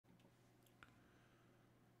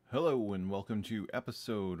Hello and welcome to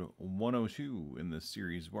episode 102 in this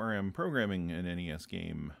series where I'm programming an NES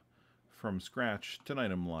game from scratch.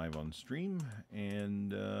 Tonight I'm live on stream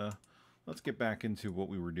and let's get back into what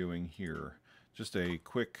we were doing here. Just a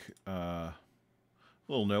quick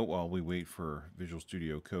little note while we wait for Visual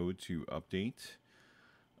Studio Code to update.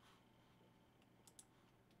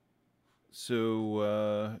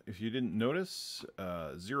 So if you didn't notice,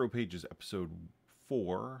 Zero Pages episode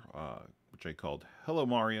 4, which I called Hello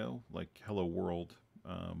Mario, like Hello World,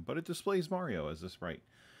 but it displays Mario as this right,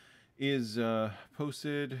 is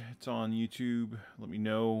posted. It's on YouTube. Let me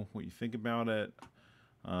know what you think about it.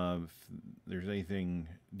 If there's anything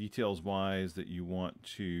details-wise that you want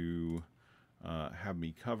to have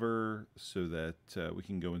me cover so that we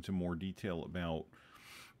can go into more detail about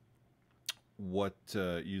what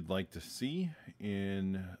you'd like to see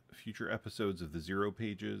in future episodes of the Zero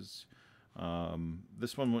Pages.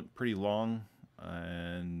 This one went pretty long,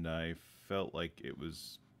 and I felt like it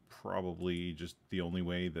was probably just the only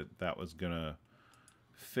way that was gonna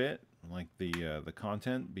fit, like the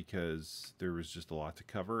content, because there was just a lot to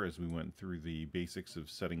cover as we went through the basics of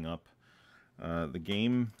setting up the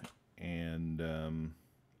game and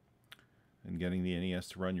getting the NES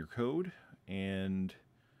to run your code. And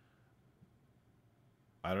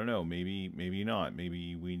I don't know, maybe not.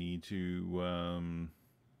 Maybe we need to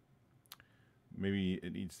maybe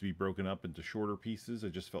it needs to be broken up into shorter pieces. I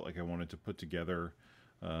just felt like I wanted to put together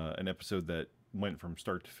an episode that went from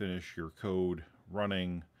start to finish, your code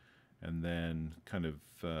running, and then kind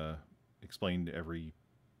of explained every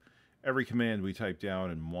command we typed out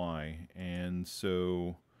and why. And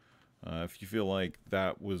so if you feel like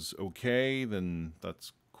that was okay, then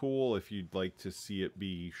that's cool. If you'd like to see it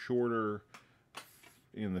be shorter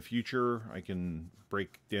in the future, I can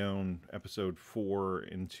break down episode 4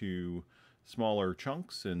 into smaller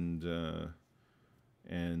chunks and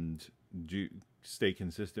stay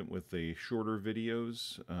consistent with the shorter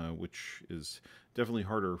videos, which is definitely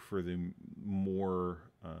harder for the more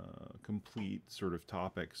complete sort of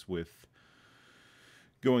topics with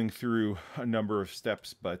going through a number of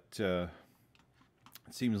steps. But it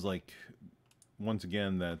seems like, once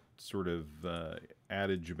again, that sort of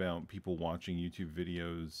adage about people watching YouTube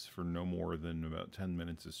videos for no more than about 10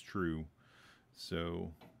 minutes is true.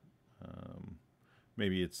 So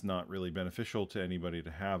maybe it's not really beneficial to anybody to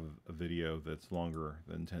have a video that's longer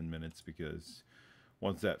than 10 minutes, because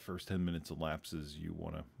once that first 10 minutes elapses, you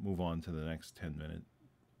want to move on to the next 10-minute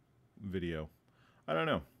video. I don't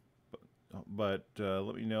know. But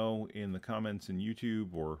let me know in the comments in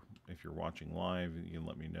YouTube, or if you're watching live, you can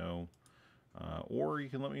let me know. Or you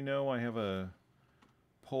can let me know. I have a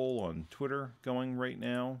poll on Twitter going right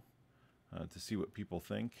now to see what people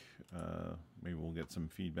think. Maybe we'll get some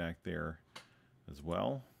feedback there as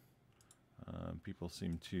well. People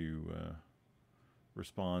seem to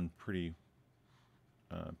respond pretty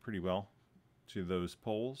well to those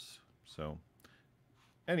polls. So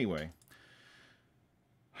anyway,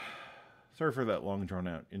 sorry for that long drawn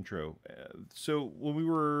out intro. So when we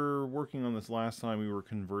were working on this last time, we were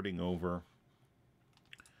converting over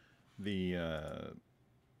the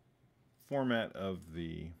format of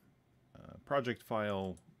the project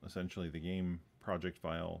file, essentially the game project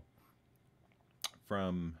file,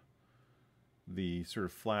 from the sort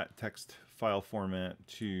of flat text file format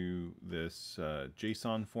to this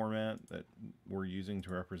JSON format that we're using to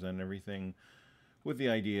represent everything, with the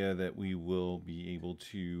idea that we will be able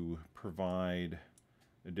to provide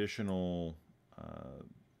additional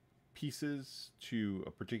pieces to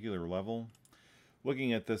a particular level.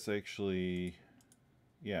 Looking at this, actually,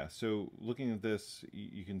 yeah, so looking at this,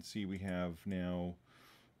 you can see we have now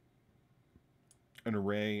an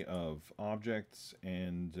array of objects,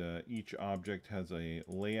 and each object has a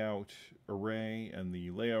layout array, and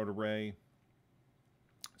the layout array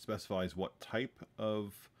specifies what type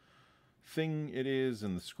of thing it is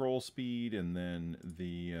and the scroll speed, and then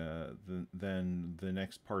the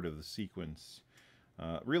next part of the sequence.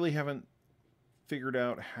 Really haven't figured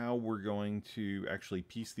out how we're going to actually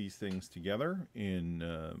piece these things together in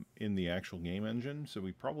the actual game engine, so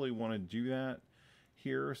we probably want to do that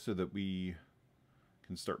here so that we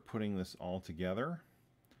can start putting this all together.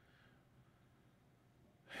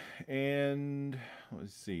 And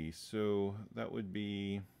let's see, so that would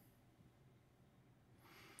be,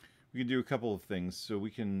 we can do a couple of things. So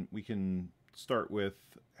we can start with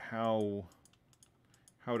how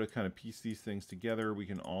to kind of piece these things together. We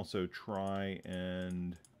can also try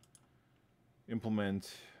and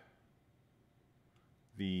implement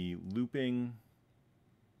the looping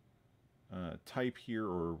type here,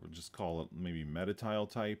 or we'll just call it maybe metatile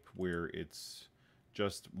type, where it's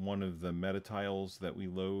just one of the metatiles that we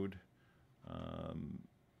load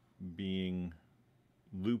being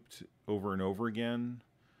looped over and over again.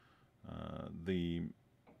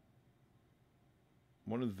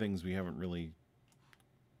 One of the things we haven't really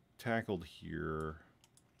tackled here,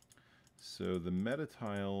 so the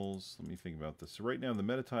metatiles, let me think about this. So right now the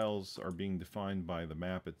metatiles are being defined by the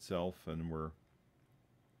map itself, and we're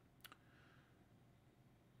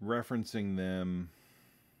referencing them.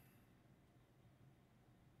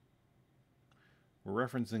 We're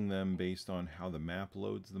referencing them based on how the map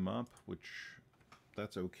loads them up, which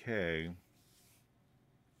that's okay. I'm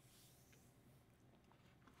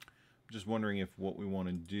just wondering if what we want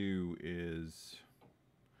to do is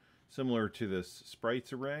similar to this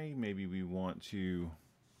sprites array. Maybe we want to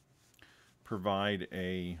provide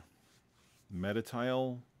a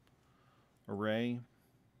metatile array.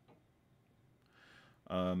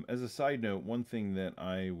 As a side note, one thing that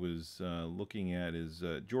I was looking at is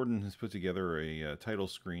Jordan has put together a title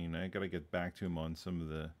screen. I got to get back to him on some of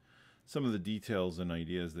the details and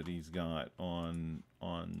ideas that he's got on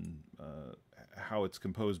how it's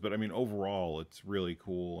composed. But I mean, overall, it's really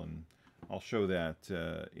cool, and I'll show that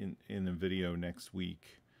in a video next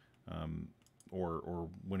week, or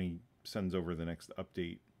when he sends over the next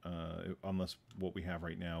update. Unless what we have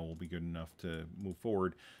right now will be good enough to move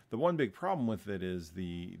forward. The one big problem with it is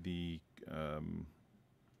the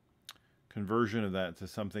conversion of that to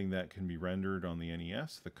something that can be rendered on the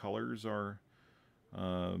NES. The colors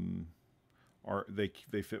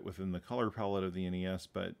they fit within the color palette of the NES,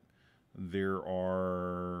 but there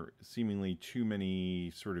are seemingly too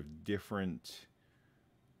many sort of different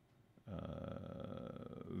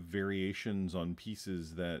variations on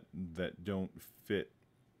pieces that don't fit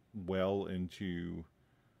well into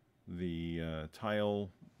the tile,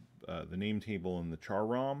 the name table, and the char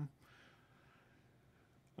ROM.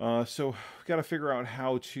 So we've got to figure out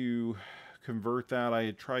how to convert that. I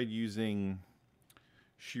had tried using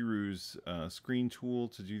Shiru's screen tool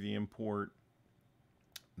to do the import.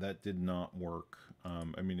 That did not work.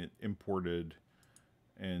 I mean, it imported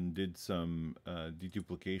and did some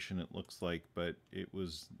deduplication, it looks like, but it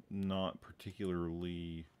was not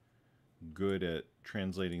particularly good at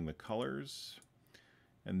translating the colors.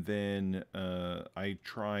 And then I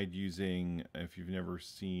tried using, if you've never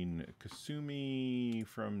seen Kasumi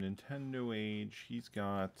from Nintendo Age, he's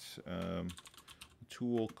got a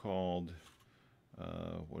tool called,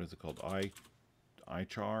 what is it called?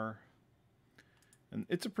 iChar. And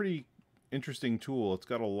it's a pretty interesting tool. It's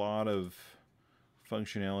got a lot of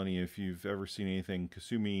functionality. If you've ever seen anything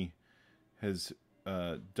Kasumi has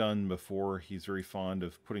done before, he's very fond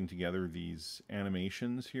of putting together these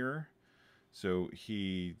animations here. So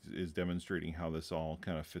he is demonstrating how this all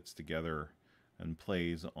kind of fits together and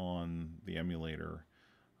plays on the emulator.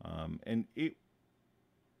 And it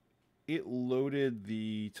loaded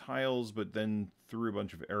the tiles, but then threw a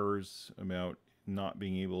bunch of errors about not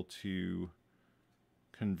being able to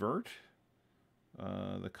convert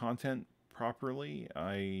the content properly.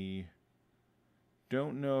 I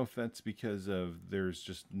don't know if that's because of there's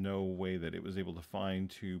just no way that it was able to find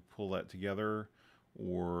to pull that together,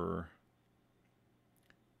 or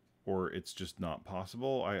it's just not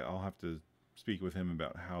possible. I'll have to speak with him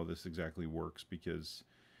about how this exactly works, because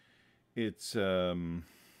it's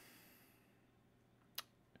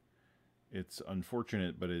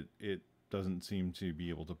unfortunate, but it doesn't seem to be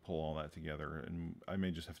able to pull all that together, and I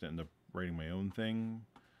may just have to end up writing my own thing.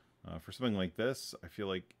 For something like this, I feel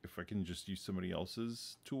like if I can just use somebody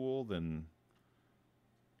else's tool, then,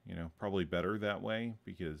 you know, probably better that way,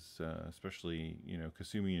 because especially, you know,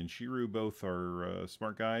 Kasumi and Shiru both are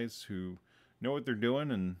smart guys who know what they're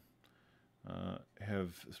doing and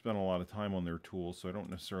have spent a lot of time on their tools, so I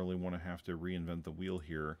don't necessarily want to have to reinvent the wheel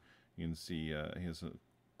here. You can see he has a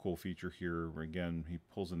cool feature here where, again, he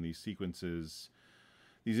pulls in these sequences.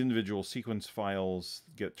 These individual sequence files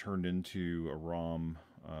get turned into a ROM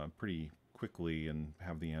pretty quickly and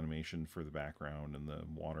have the animation for the background and the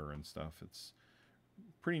water and stuff. It's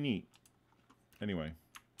pretty neat. Anyway,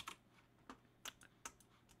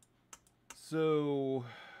 so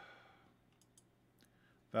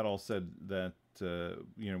that all said, that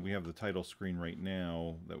you know, we have the title screen right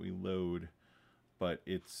now that we load, but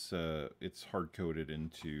it's hard coded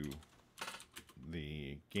into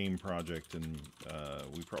the game project, and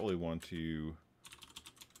we probably want to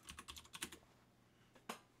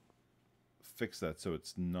fix that so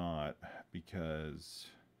it's not, because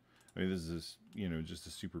I mean, this is, you know, just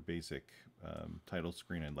a super basic title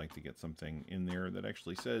screen. I'd like to get something in there that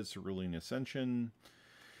actually says Cerulean Ascension,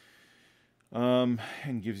 and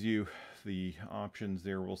gives you the options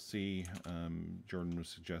there. We'll see. Jordan was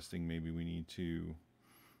suggesting maybe we need to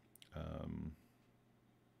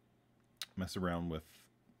mess around with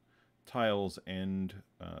tiles and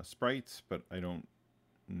sprites, but I don't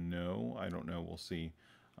know. We'll see.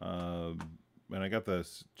 And I got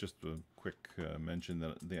this, just a quick mention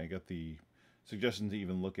that I got the suggestion to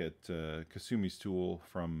even look at Kasumi's tool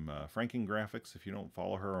from Franken Graphics. If you don't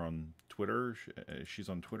follow her on Twitter, she's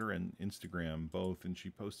on Twitter and Instagram both, and she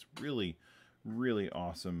posts really, really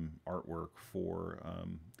awesome artwork for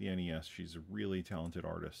the NES. She's a really talented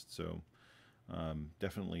artist, so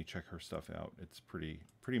definitely check her stuff out. It's pretty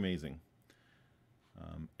amazing.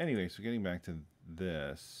 Anyway, so getting back to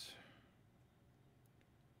this.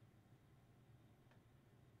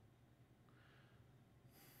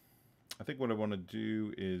 I think what I want to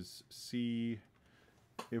do is see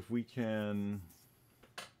if we can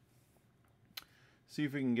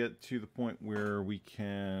get to the point where we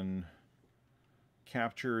can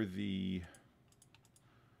capture the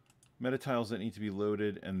metatiles that need to be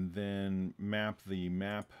loaded and then map the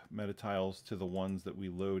map metatiles to the ones that we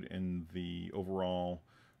load in the overall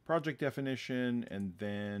project definition, and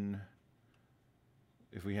then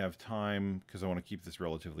if we have time, because I want to keep this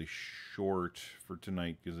relatively short for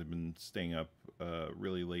tonight because I've been staying up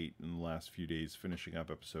really late in the last few days finishing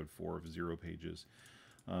up episode 4 of 0 Pages.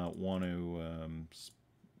 Want to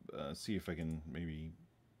see if I can maybe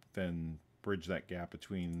then bridge that gap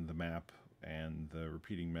between the map and the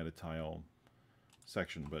repeating metatile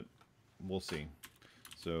section, but we'll see.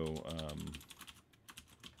 So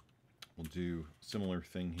we'll do a similar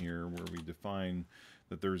thing here where we define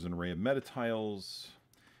that there's an array of metatiles,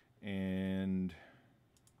 and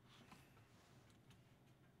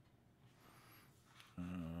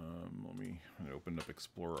I opened up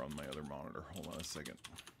Explorer on my other monitor. Hold on a second.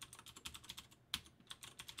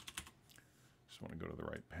 Just want to go to the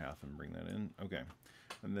right path and bring that in. Okay.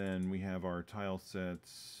 And then we have our tile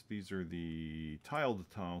sets. These are the tiled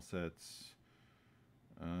tile sets.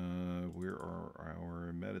 Where are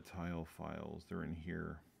our metatile files? They're in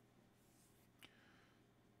here.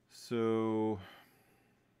 So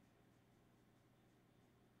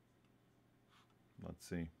let's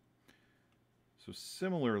see. So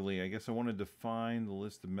similarly, I guess I want to define the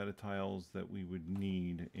list of metatiles that we would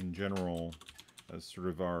need in general as sort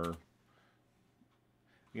of our,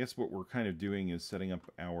 I guess what we're kind of doing is setting up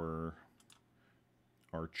our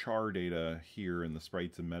char data here in the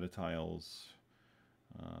sprites and metatiles,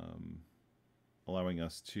 allowing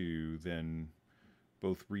us to then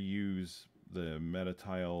both reuse the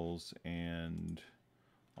metatiles and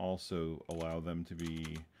also allow them to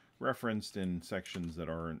be referenced in sections that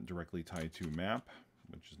aren't directly tied to map,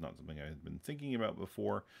 which is not something I had been thinking about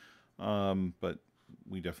before, but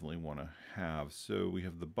we definitely want to have. So we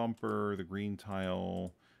have the bumper, the green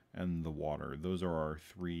tile, and the water. Those are our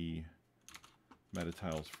 3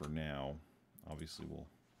 metatiles for now. Obviously we'll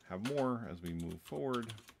have more as we move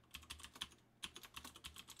forward.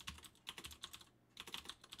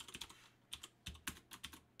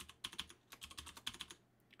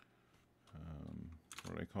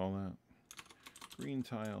 What do I call that? Green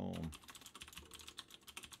tile.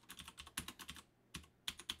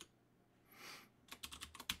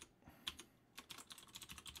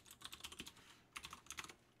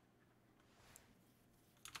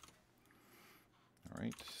 All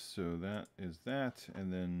right, so that is that,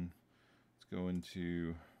 and then let's go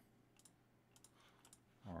into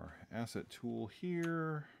our asset tool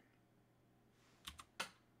here.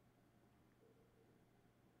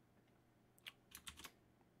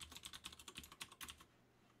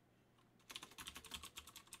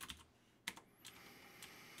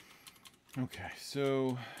 Okay,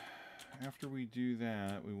 so after we do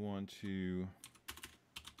that, we want to,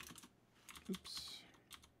 oops.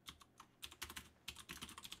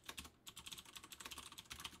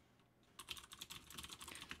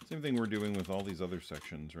 Same thing we're doing with all these other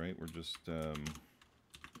sections, right? We're just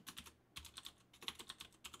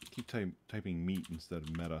keep typing meat instead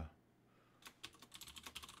of meta.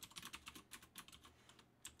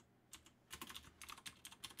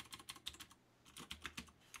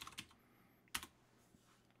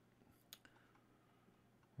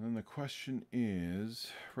 And the question is,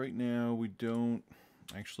 right now we don't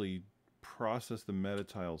actually process the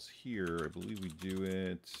metatiles here. I believe we do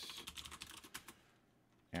it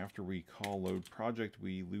after we call load project.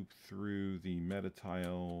 We loop through the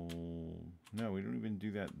metatile. No, we don't even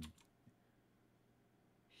do that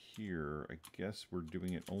here. I guess we're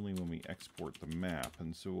doing it only when we export the map.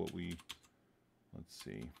 And so what we, let's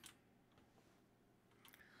see.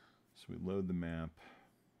 So we load the map.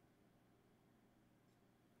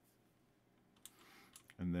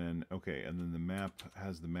 And then, okay, and then the map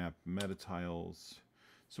has the map metatiles.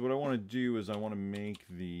 So what I want to do is I want to make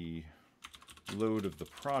the load of the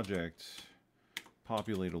project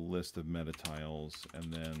populate a list of metatiles,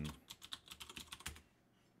 and then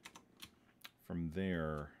from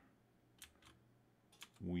there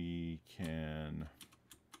we can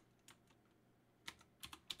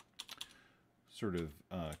sort of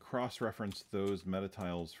cross-reference those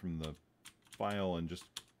metatiles from the file and just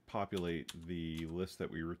populate the list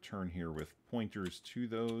that we return here with pointers to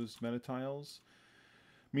those metatiles,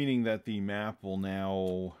 meaning that the map will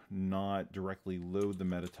now not directly load the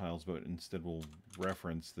metatiles, but instead will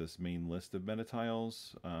reference this main list of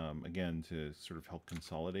metatiles, again, to sort of help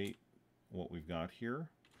consolidate what we've got here.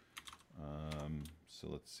 So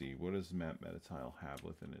let's see, what does map metatile have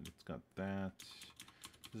within it? It's got that.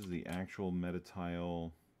 This is the actual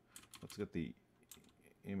metatile. Let's get the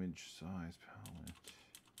image size palette.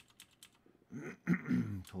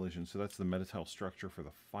 Collision. So that's the metatile structure for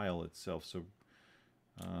the file itself. So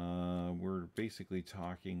we're basically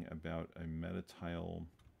talking about a metatile,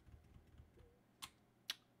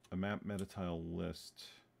 a map metatile list.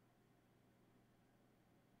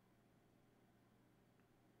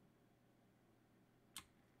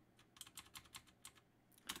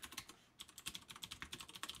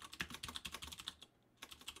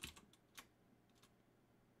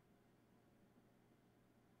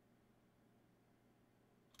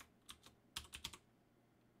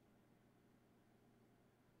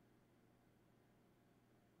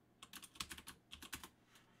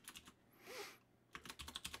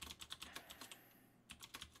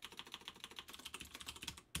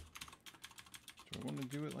 Do I want to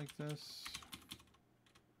do it like this?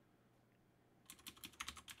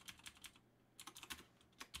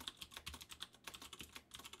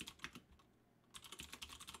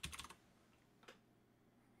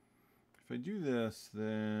 If I do this,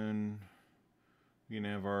 then we can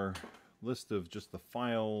have our list of just the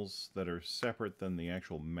files that are separate than the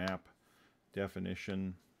actual map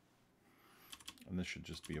definition. And this should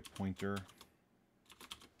just be a pointer.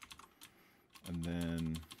 And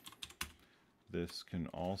then this can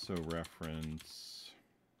also reference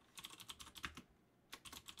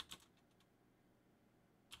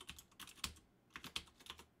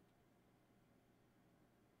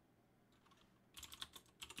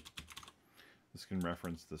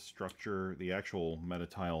the structure, the actual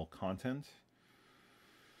metatile content.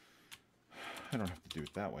 I don't have to do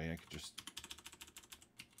it that way. I could just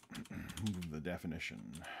move the definition.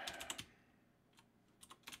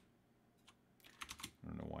 I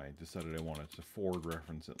don't know why I decided I wanted to forward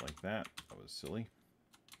reference it like that. That was silly.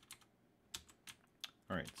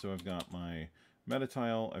 All right, so I've got my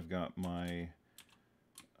metatile. I've got my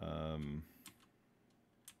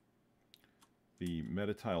the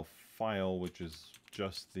metatile file, which is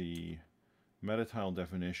just the metatile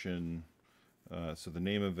definition. So the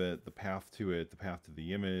name of it, the path to it, the path to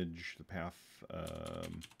the image, the path,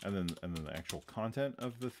 and then the actual content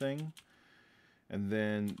of the thing. And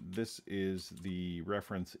then this is the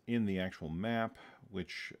reference in the actual map,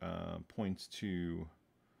 which points to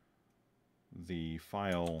the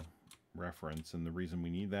file reference. And the reason we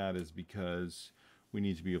need that is because we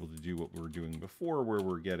need to be able to do what we were doing before, where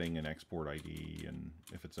we're getting an export ID, and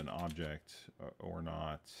if it's an object or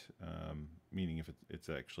not, meaning if it's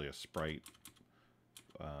actually a sprite.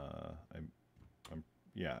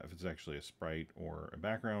 Yeah, if it's actually a sprite or a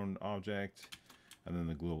background object, and then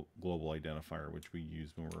the global identifier, which we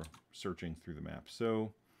use when we're searching through the map.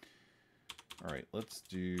 So, all right, let's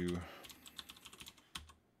do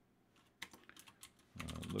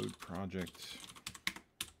load project.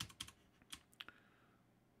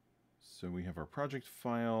 So we have our project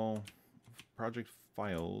file, project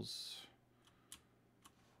files.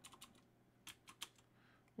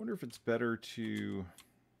 I wonder if it's better to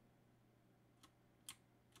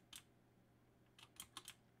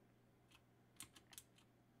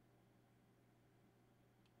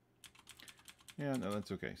yeah, no,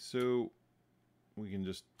 that's okay. So we can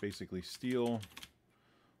just basically steal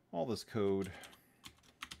all this code.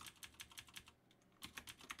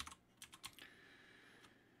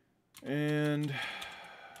 And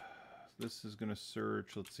this is going to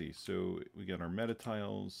search, let's see, so we got our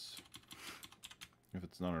metatiles. If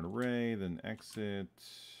it's not an array, then exit.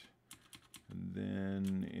 And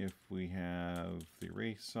then if we have the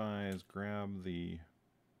array size, grab the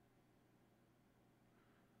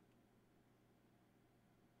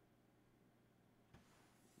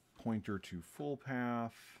pointer to full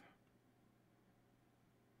path.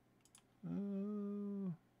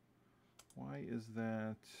 Why is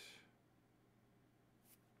that?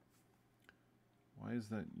 Why is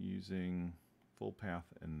that using full path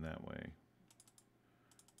in that way.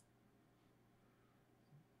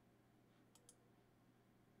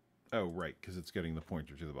 Oh, right, because it's getting the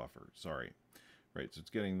pointer to the buffer. Sorry. Right, so it's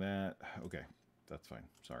getting that. Okay, that's fine.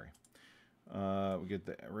 Sorry. We get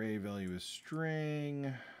the array value as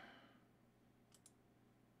string.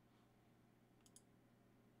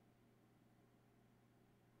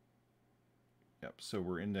 Yep, so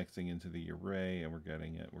we're indexing into the array and we're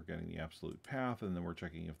getting it. We're getting the absolute path, and then we're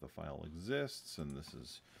checking if the file exists. And this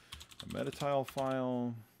is a metatile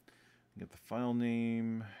file. Get the file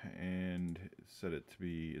name and set it to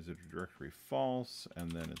be, is it a directory false?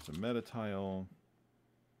 And then it's a metatile,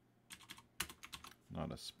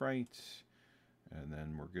 not a sprite. And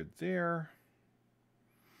then we're good there.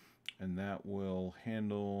 And that will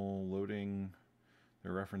handle loading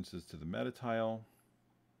the references to the metatile.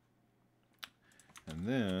 And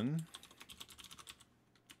then,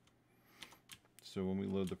 so when we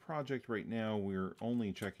load the project right now, we're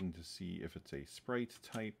only checking to see if it's a sprite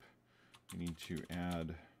type. We need to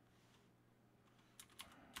add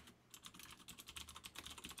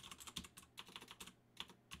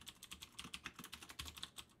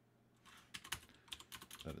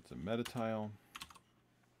that it's a metatile.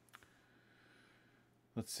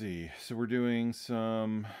 Let's see. So we're doing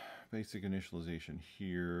some basic initialization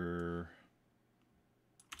here.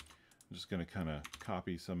 I'm just going to kind of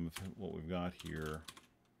copy some of what we've got here,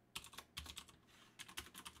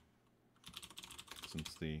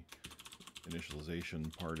 since the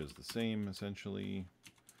initialization part is the same, essentially.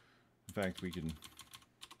 In fact, we can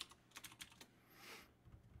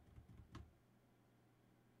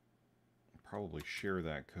probably share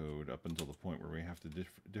that code up until the point where we have to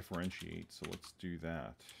differentiate. So let's do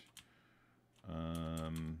that.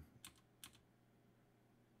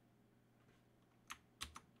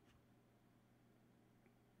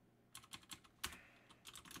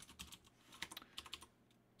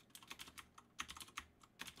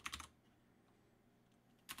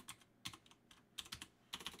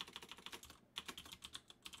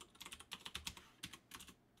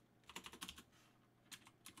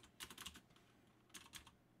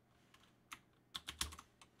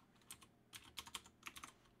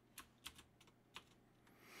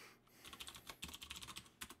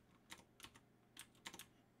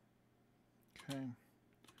 Okay.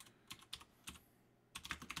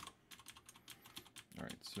 All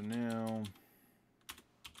right, so now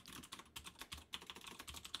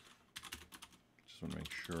just want to make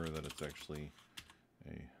sure that it's actually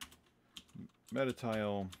a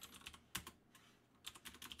metatile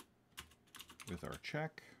with our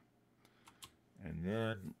check. And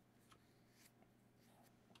then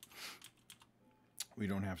we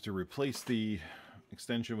don't have to replace the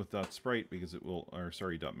extension with .sprite because it will, or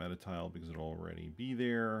sorry, .metatile, because it'll already be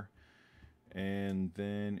there. And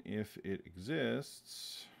then if it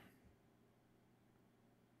exists,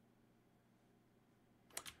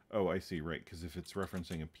 oh, I see, right, because if it's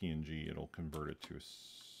referencing a PNG, it'll convert it to a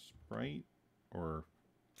sprite or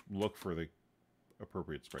look for the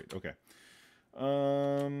appropriate sprite. Okay.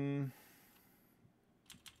 I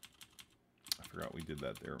forgot we did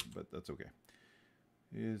that there, but that's okay.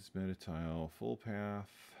 Is metatile full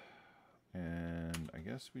path, and I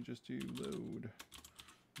guess we just do load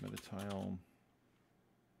metatile.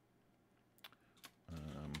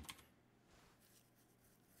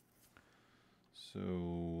 So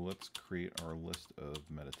let's create our list of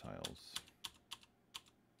metatiles.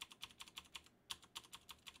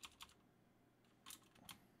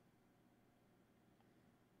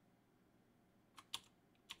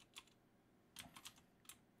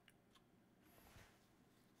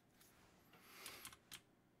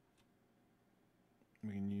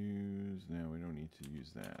 We can use, no, we don't need to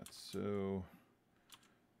use that. So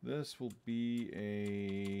this will be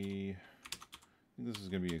a, I think this is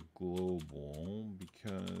going to be a global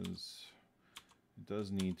because it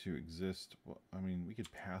does need to exist. Well, I mean, we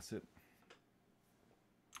could pass it.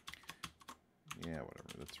 Yeah, whatever.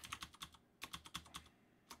 That's,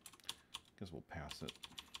 I guess we'll pass it.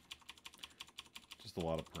 Just a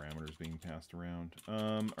lot of parameters being passed around.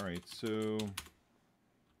 All right, so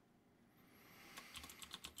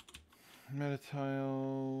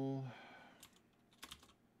metatile,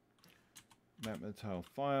 metatile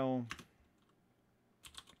file.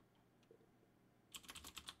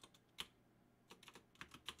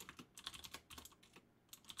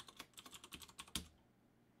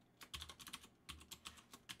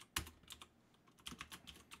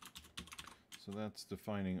 So that's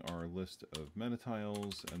defining our list of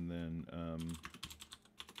metatiles, and then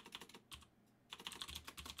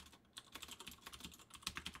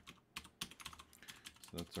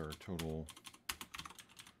so that's our total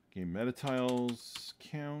Game metatiles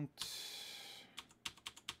count.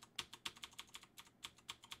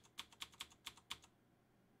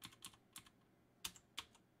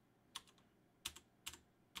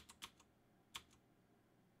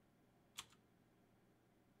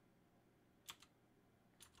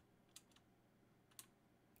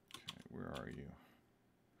 Where are you?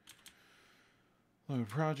 Load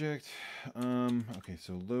project. Okay,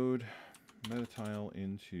 so load metatile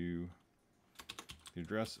into the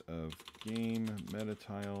address of game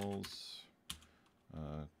metatiles,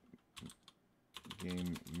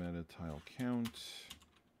 game metatile count,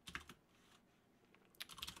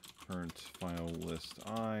 current file list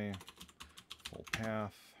I, full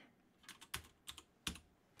path.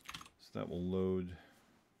 So that will load,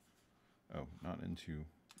 oh, not into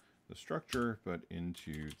the structure, but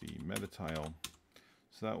into the metatile.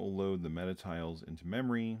 So that will load the metatiles into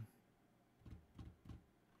memory.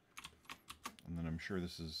 And then I'm sure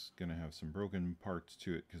this is going to have some broken parts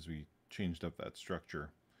to it because we changed up that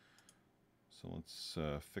structure. So let's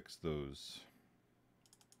fix those.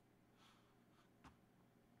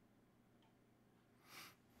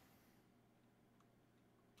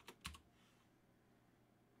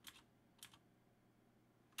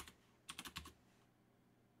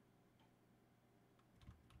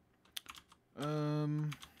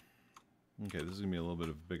 Okay, this is going to be a little bit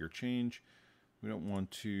of a bigger change. We don't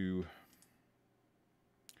want to be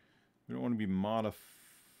do we want to be modifying?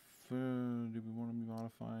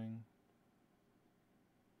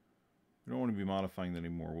 We don't want to be modifying that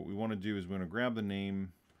anymore. What we want to do is we want to grab the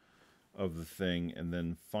name of the thing and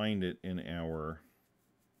then find it in our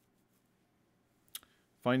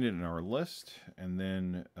list, and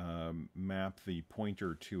then map the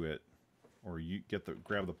pointer to it, or you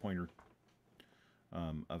grab the pointer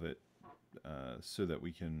of it, so that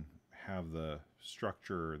we can have the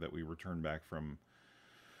structure that we return back from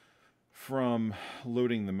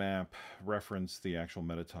loading the map reference the actual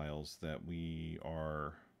metatiles that we've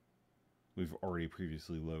already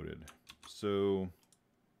previously loaded. So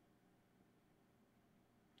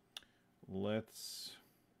let's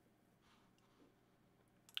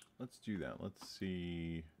do that. Let's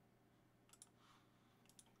see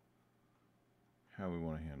how we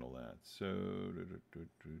want to handle that. So do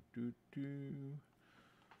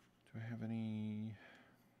I have any?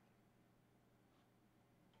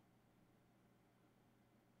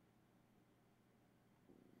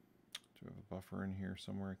 Do I have a buffer in here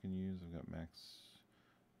somewhere I can use? I've got max.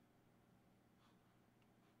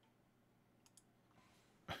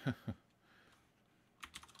 Am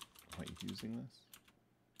I using this?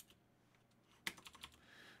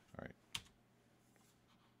 All right.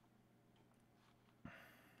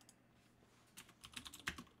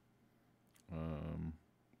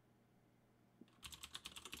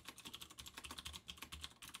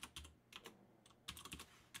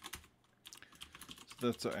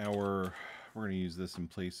 So that's we're going to use this in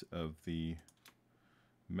place of the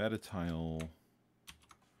metatile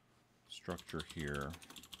structure here.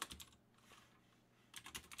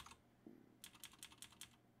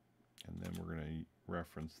 And then we're going to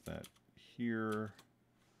reference that here.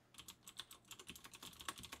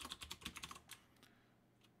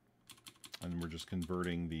 And we're just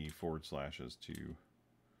converting the forward slashes to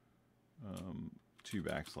 2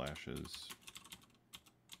 backslashes.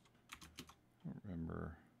 I don't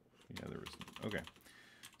remember. Yeah, there was. Okay.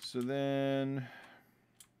 So then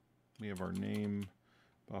we have our name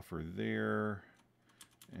buffer there,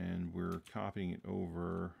 and we're copying it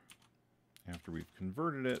over after we've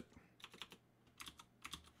converted it.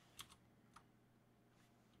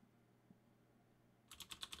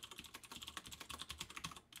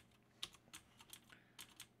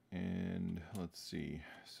 And let's see,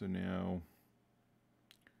 so now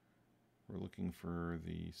we're looking for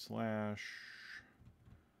the slash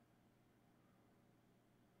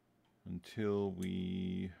until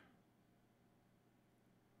we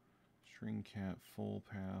string cat full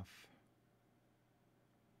path.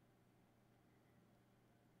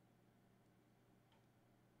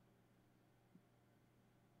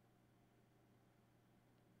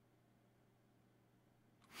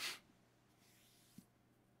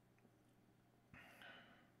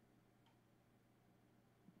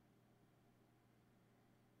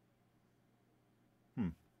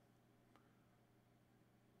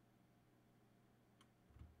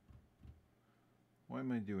 Why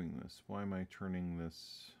am I doing this? Why am I turning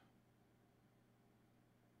this?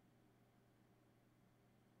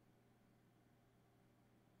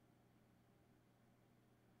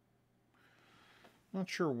 Not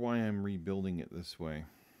sure why I'm rebuilding it this way.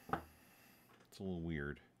 It's a little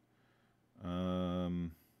weird.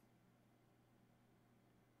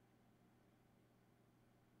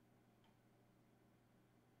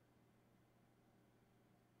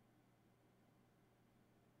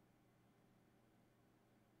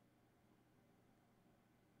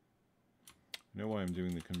 I know why I'm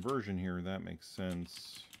doing the conversion here. That makes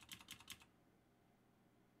sense.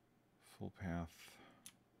 Full path.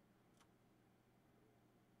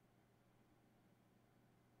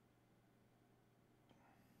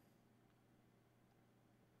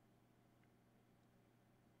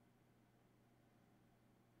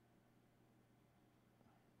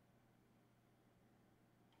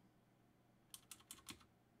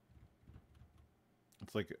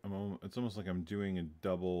 It's like it's almost like I'm doing a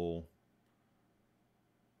double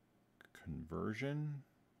conversion.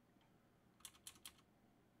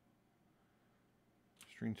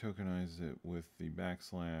 String tokenize it with the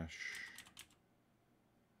backslash.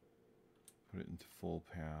 Put it into full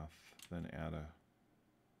path, then add a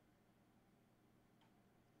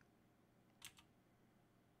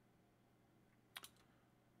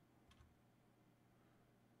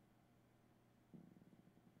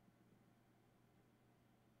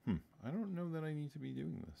I don't know that I need to be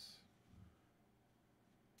doing this.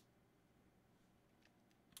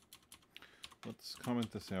 Let's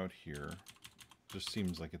comment this out here. Just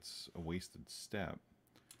seems like it's a wasted step.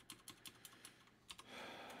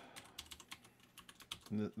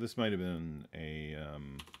 This might have been a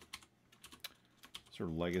sort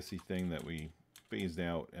of legacy thing that we phased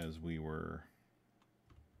out as we were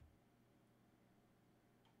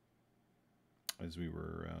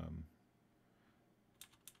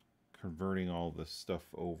converting all this stuff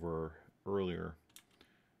over earlier.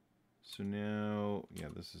 So now, yeah,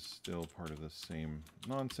 this is still part of the same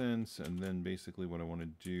nonsense. And then basically what I want to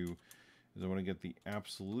do is I want to get the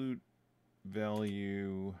absolute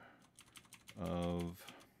value of,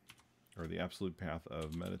 or the absolute path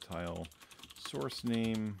of metatile source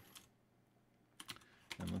name.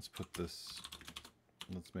 And let's put this,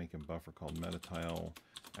 let's make a buffer called metatile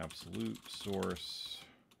absolute source.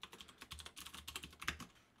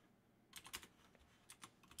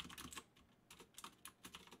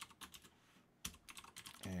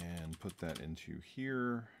 And put that into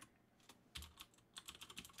here.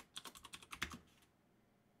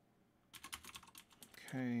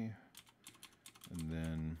 Okay. And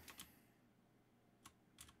then,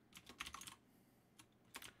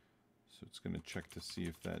 so it's going to check to see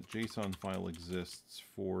if that JSON file exists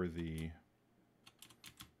for the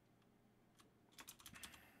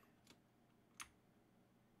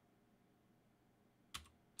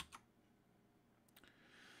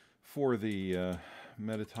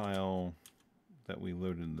metatile that we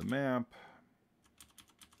loaded in the map.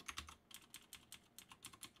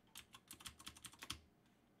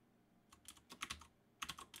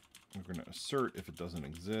 We're going to assert if it doesn't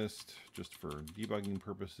exist, just for debugging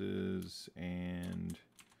purposes. And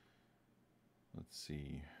let's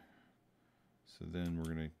see. So then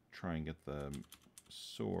we're going to try and get the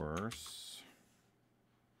source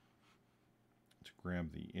to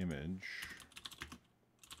grab the image.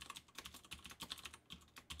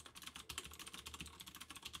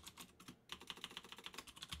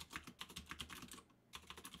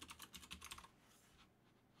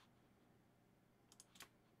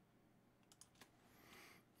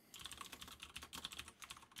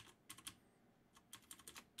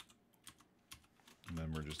 And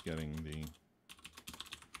then we're just getting the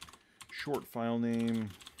short file name.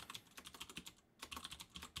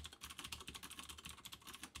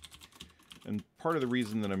 And part of the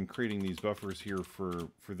reason that I'm creating these buffers here for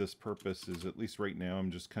this purpose is, at least right now,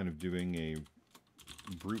 I'm just kind of doing a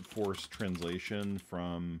brute force translation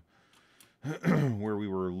from where we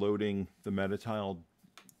were loading the metatile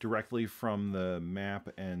directly from the map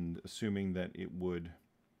and assuming that it would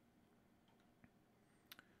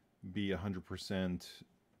be 100%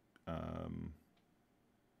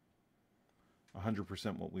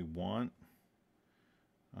 what we want.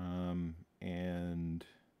 And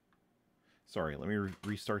sorry, let me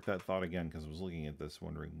restart that thought again, because I was looking at this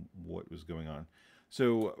wondering what was going on.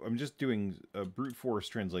 So I'm just doing a brute force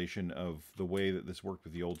translation of the way that this worked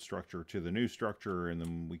with the old structure to the new structure, and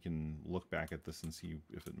then we can look back at this and see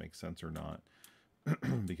if it makes sense or not,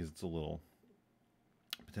 because it's a little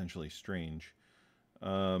potentially strange.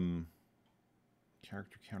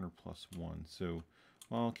 Character counter +1. So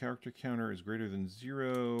while character counter is greater than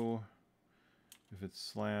 0, if it's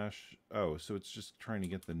slash, oh, so it's just trying to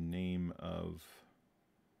get the name of,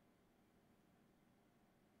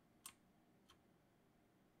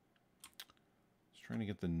 it's trying to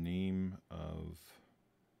get the name of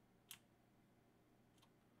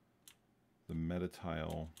the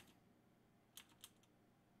metatile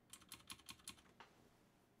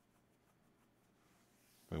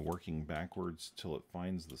by working backwards till it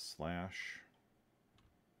finds the slash.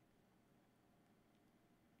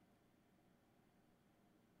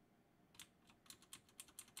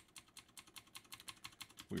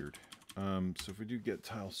 Weird. So if we do get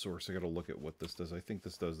tile source, I got to look at what this does. I think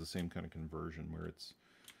this does the same kind of conversion where it's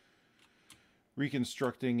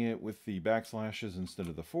reconstructing it with the backslashes instead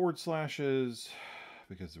of the forward slashes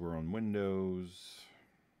because we're on Windows.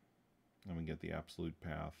 And we get the absolute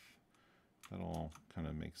path. That all kind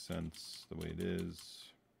of makes sense the way it is.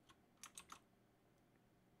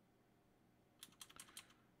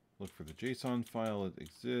 Look for the JSON file. It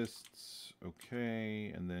exists.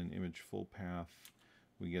 Okay. And then image full path.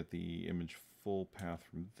 We get the image full path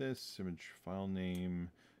from this. Image file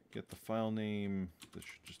name. Get the file name. This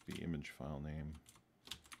should just be image file name.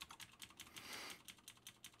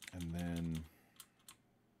 And then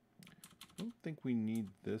I don't think we need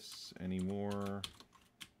this anymore.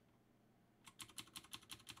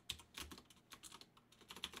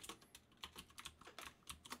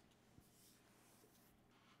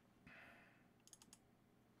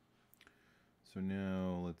 So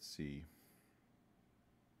now let's see.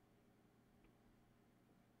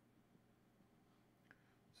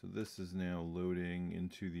 So this is now loading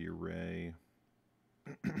into the array.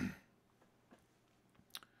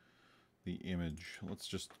 The image. Let's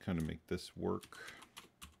just kind of make this work.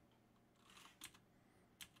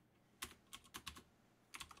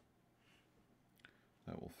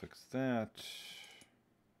 That will fix that.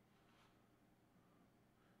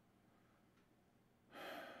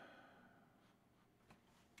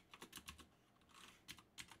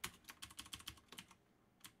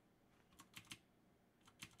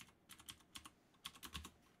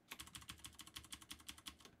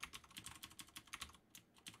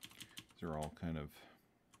 They're all kind of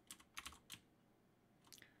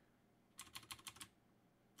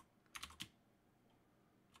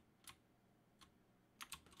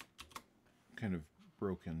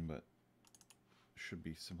broken, but should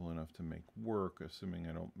be simple enough to make work, assuming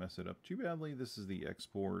I don't mess it up too badly. This is the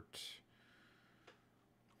export.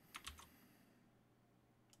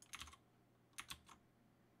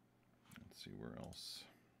 Let's see where else.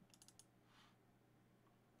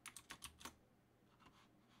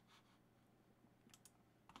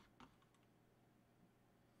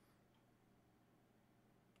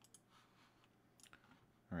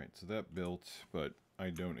 All right, so that built, but I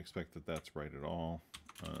don't expect that that's right at all.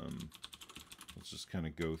 Let's just kind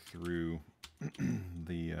of go through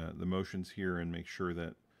the motions here and make sure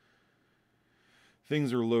that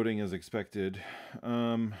things are loading as expected.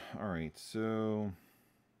 All right, so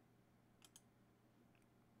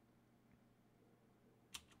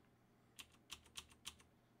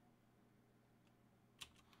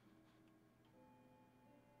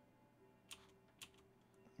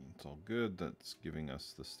it's all good. That's giving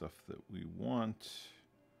us the stuff that we want.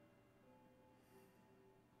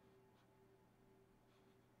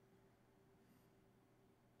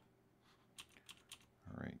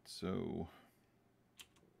 All right, so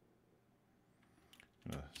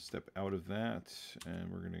I'm gonna step out of that,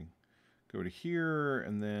 and we're gonna go to here,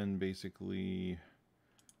 and then basically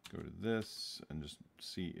go to this, and just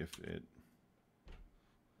see if it.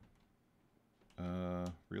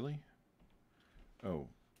 Really? Oh.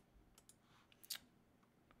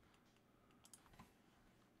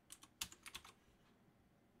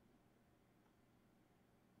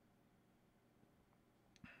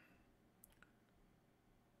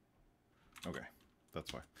 Okay, that's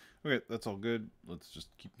fine. Okay, that's all good. Let's just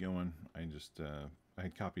keep going. I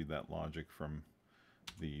had copied that logic from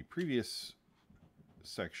the previous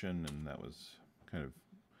section, and that was kind of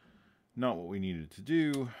not what we needed to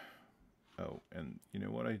do. Oh, and you know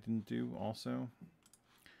what I didn't do also?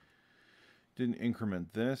 Didn't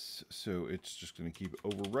increment this, so it's just going to keep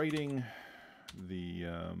overwriting the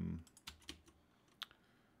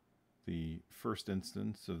first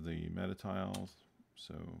instance of the metatiles.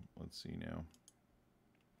 So let's see now.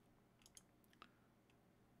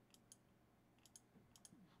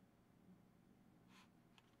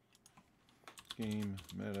 Game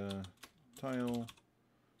meta tile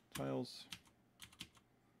tiles.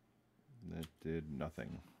 That did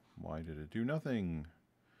nothing. Why did it do nothing?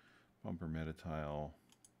 Bumper metatile.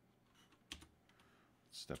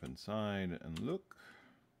 Step inside and look.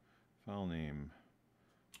 File name.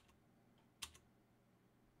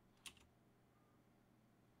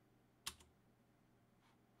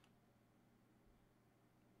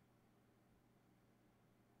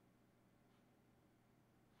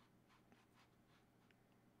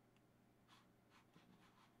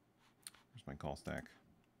 Where's my call stack?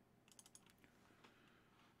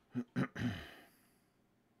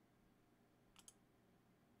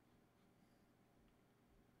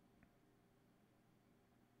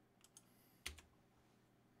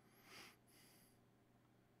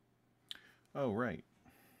 Oh, right.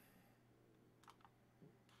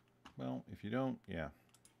 Well, if you don't, yeah.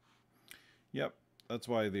 Yep, that's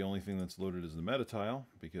why the only thing that's loaded is the metatile,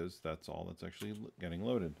 because that's all that's actually getting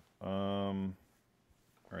loaded. All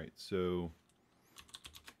right, so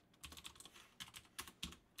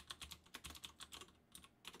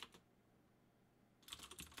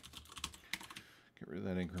get rid of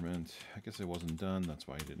that increment. I guess I wasn't done. That's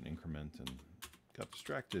why I didn't increment and got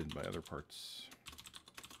distracted by other parts.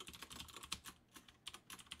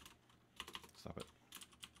 Stop it.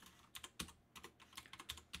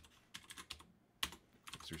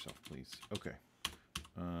 Fix yourself, please. Okay.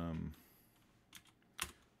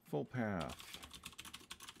 Full path.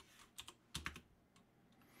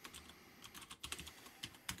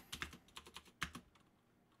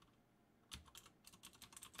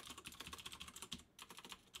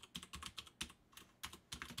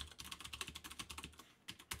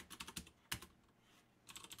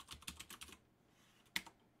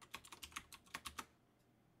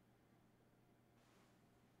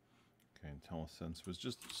 IntelliSense was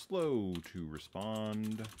just slow to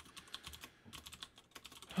respond.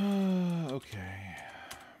 Okay.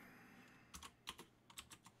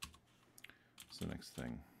 What's the next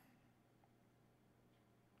thing?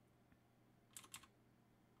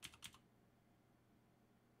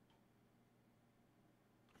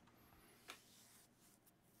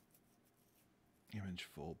 Image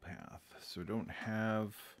full path. So I don't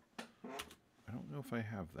know if I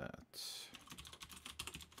have that.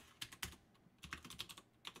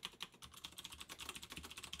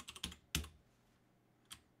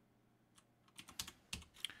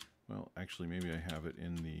 Well, actually, maybe I have it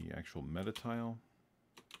in the actual metatile.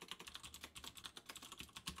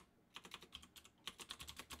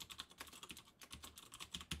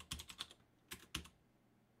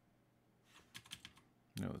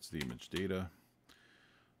 No, it's the image data.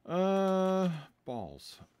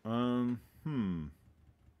 Balls.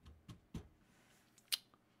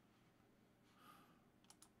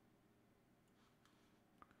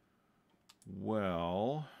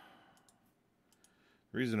 Well,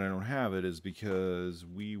 the reason I don't have it is because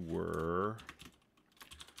we were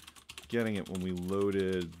getting it when we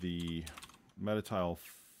loaded the metatile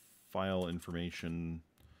file information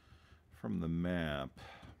from the map.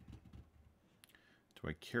 Do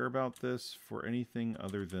I care about this for anything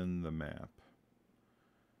other than the map?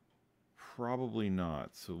 Probably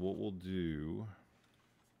not. So what we'll do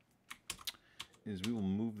is we will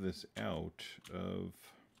move this out of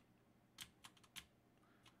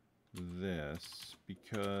this,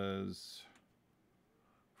 because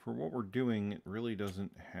for what we're doing, it really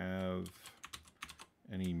doesn't have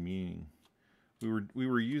any meaning. We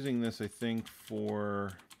were using this, I think,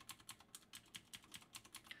 for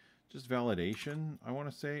just validation, I want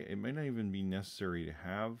to say. It might not even be necessary to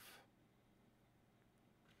have.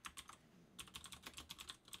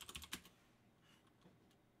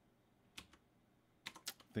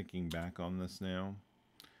 Thinking back on this now.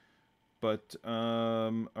 But,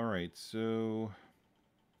 alright, so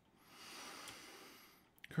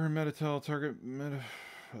current metatile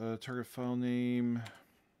target file name.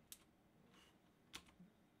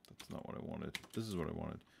 That's not what I wanted. This is what I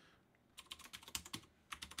wanted.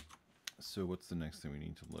 So what's the next thing we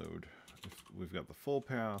need to load? If we've got the full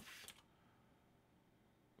path,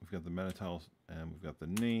 we've got the metatile, and we've got the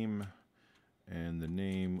name, and the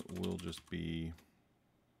name will just be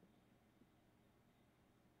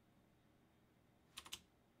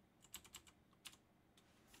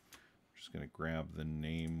going to grab the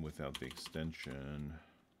name without the extension.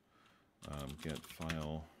 Get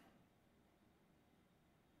file.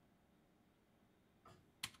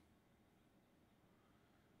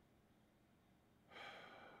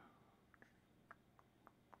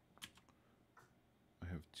 I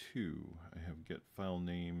have two. I have get file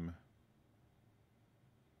name.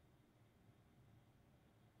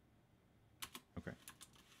 Okay.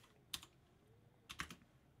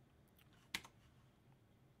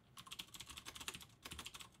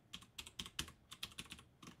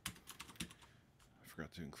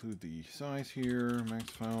 Forgot to include the size here. Max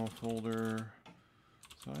file folder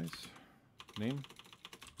size, name,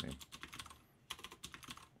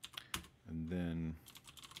 and then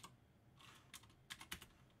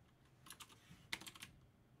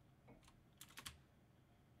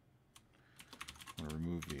I'm going to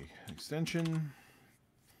remove the extension.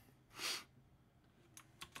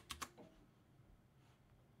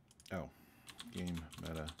 Oh, game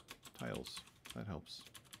meta tiles. That helps.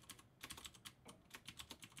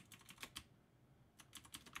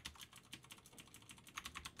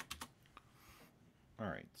 All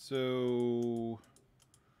right, so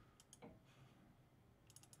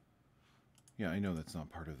yeah, I know that's not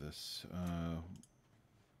part of this.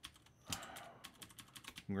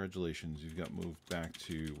 congratulations, you've got moved back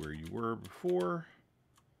to where you were before.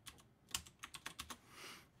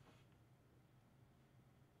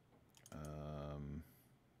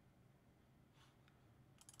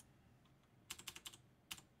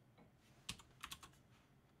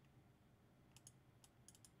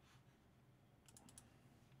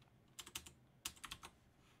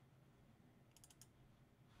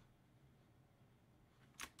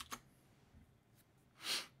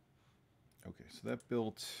 Okay, so that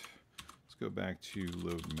built. Let's go back to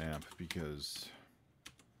load map because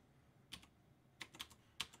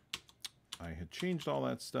I had changed all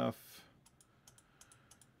that stuff.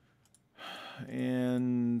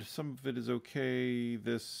 And some of it is okay.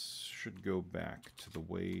 This should go back to the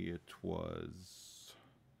way it was.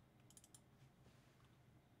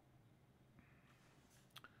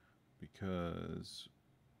 Because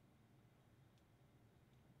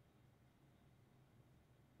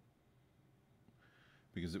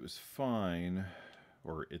it was fine,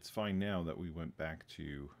 or it's fine now that we went back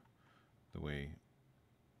to the way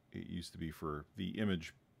it used to be for the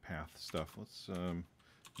image path stuff. Let's, I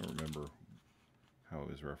don't remember how I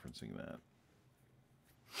was referencing that.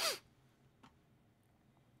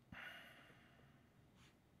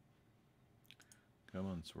 Come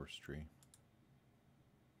on, source tree.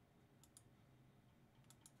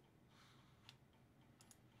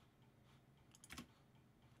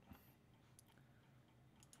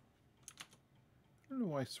 I don't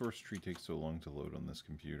know why source tree takes so long to load on this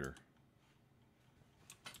computer.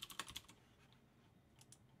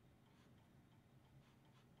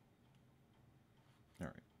 All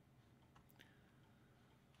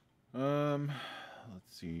right.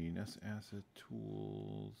 Let's see. NES Asset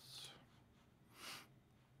Tools.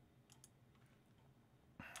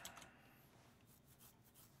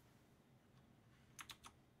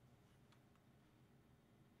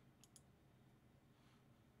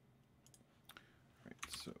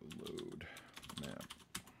 So load map.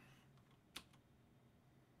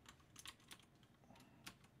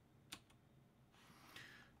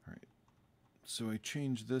 All right. So I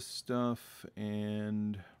changed this stuff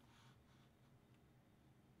and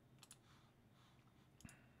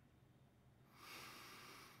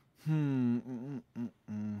how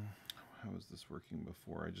was this working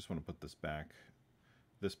before? I just want to put this back,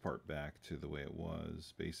 this part back to the way it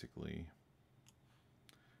was, basically.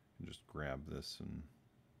 And just grab this and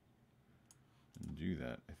do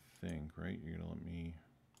that, I think, right? You're gonna let me,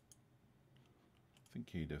 I think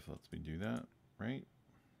KDiff lets me do that, right?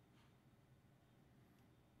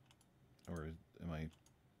 Or am I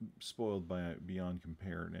spoiled by beyond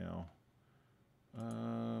compare now?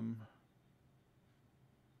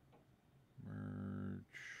 Merge.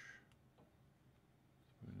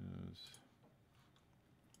 Windows.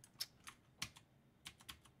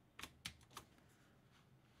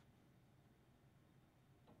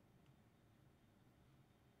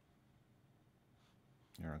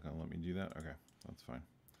 You're not gonna let me do that? Okay, that's fine.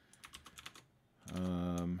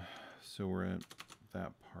 So we're at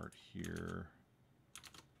that part here.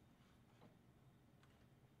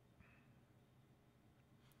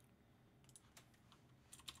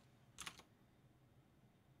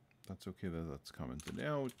 That's okay that that's commented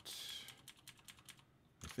out,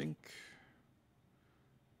 I think.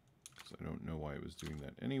 Because I don't know why it was doing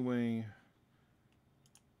that anyway.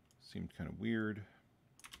 Seemed kind of weird.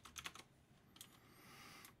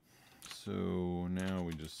 So now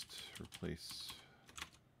we just replace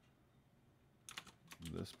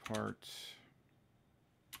this part.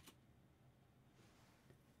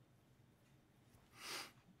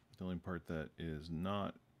 The only part that is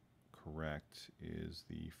not correct is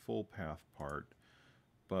the full path part.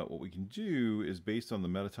 But what we can do is, based on the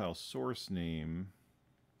metatile source name,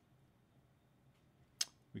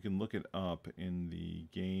 we can look it up in the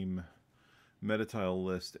game metatile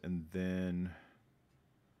list, and then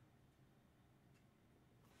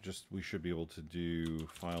just we should be able to do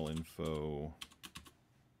file info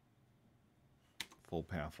full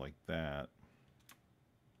path like that.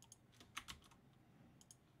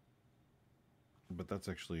 But that's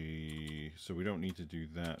actually, so we don't need to do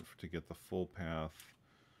that to get the full path.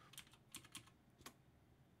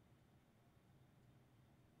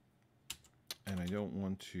 And I don't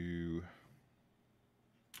want to,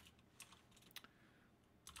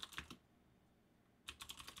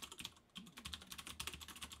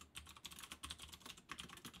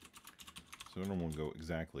 so I don't want to go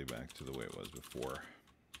exactly back to the way it was before.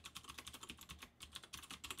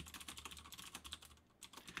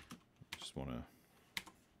 Just want to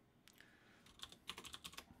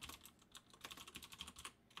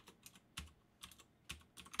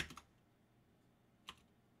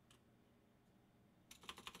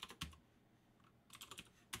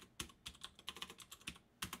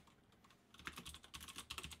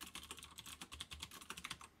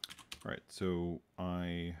All right, so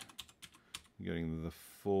I'm getting the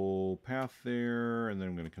full path there, and then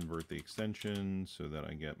I'm going to convert the extension so that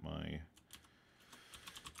I get my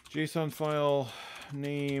JSON file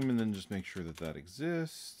name, and then just make sure that that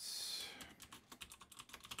exists.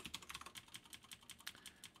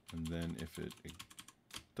 And then if it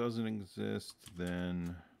doesn't exist,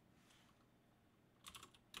 then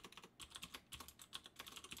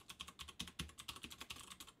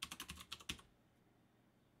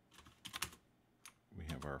we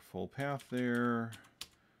have our full path there.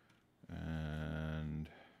 And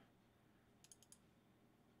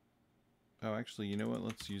oh, actually, you know what?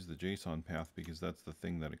 Let's use the JSON path because that's the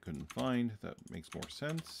thing that it couldn't find. That makes more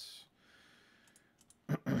sense.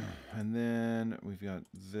 And then we've got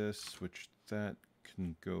this, which that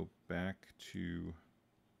can go back to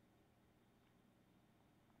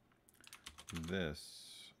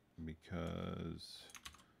this because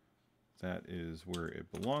that is where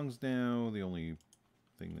it belongs now. The only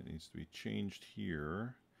thing that needs to be changed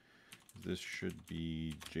here is this should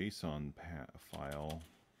be JSON file.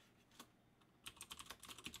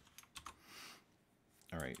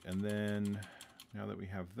 All right, and then now that we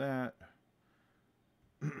have that,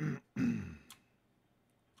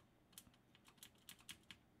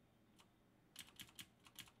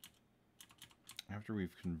 after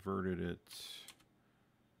we've converted it,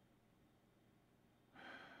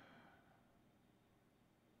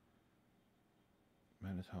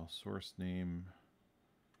 metatile source name,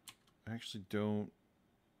 I actually don't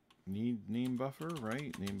need name buffer,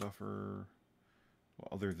 right? Name buffer, well,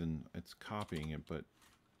 other than it's copying it, but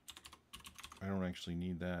I don't actually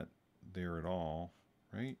need that there at all,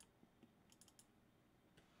 right?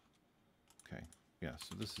 Okay, yeah,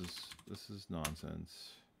 so this is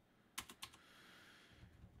nonsense.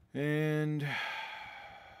 And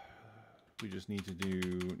we just need to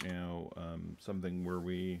do now something where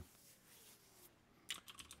we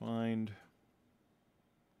find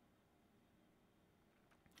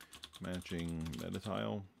matching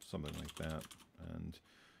metatile, something like that, and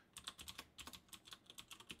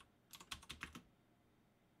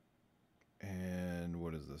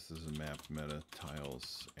what is this? This is a map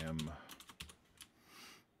metatiles M.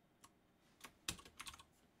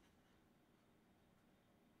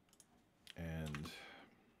 And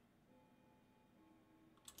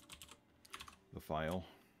the file.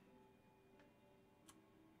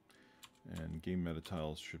 And game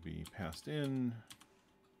metatiles should be passed in.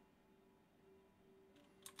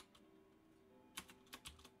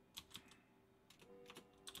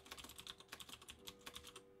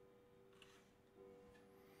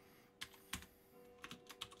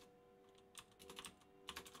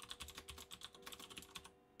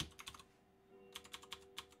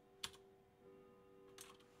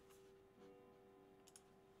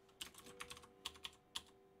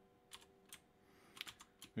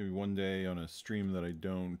 Maybe one day on a stream that I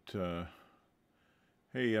don't,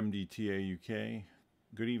 hey MDTA UK,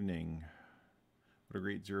 good evening. What a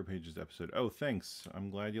great Zero Pages episode. Oh, thanks. I'm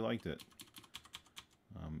glad you liked it.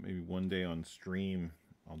 Maybe one day on stream,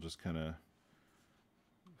 I'll just kind of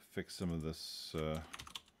fix some of this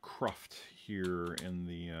cruft here in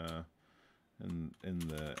the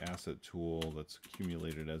asset tool that's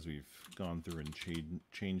accumulated as we've gone through and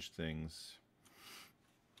changed things.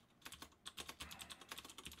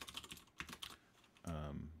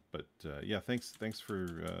 Yeah, thanks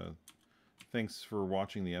for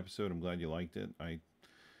watching the episode. I'm glad you liked it. I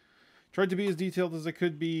tried to be as detailed as I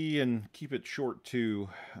could be and keep it short too,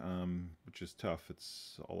 which is tough.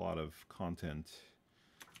 It's a lot of content.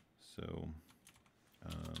 So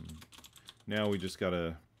now we just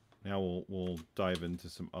gotta. Now we'll dive into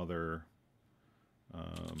some other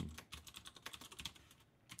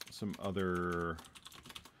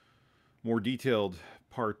more detailed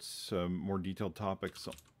parts, more detailed topics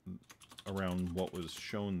around what was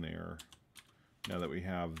shown there. Now that we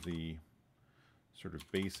have the sort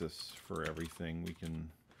of basis for everything,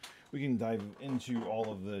 we can dive into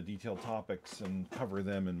all of the detailed topics and cover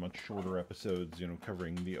them in much shorter episodes, you know,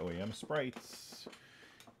 covering the OEM sprites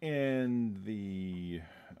and the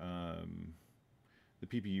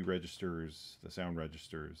PPU registers, the sound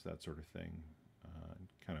registers, that sort of thing.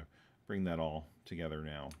 Kind of bring that all together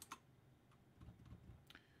now.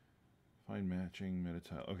 Find matching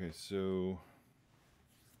metatile. Okay, so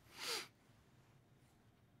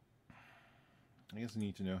I guess I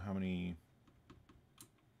need to know how many.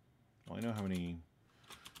 Well, I know how many.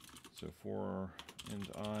 So for int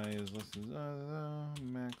I is less than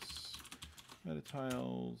max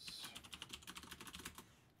metatiles.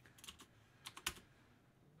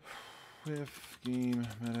 If game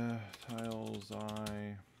metatiles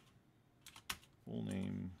I full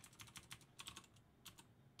name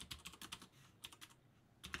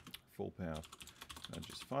full path, not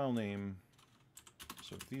just file name.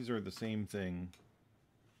 So if these are the same thing,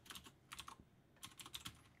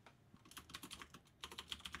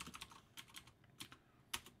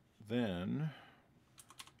 then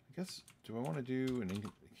I guess, do I want to do an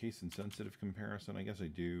case insensitive comparison? I guess I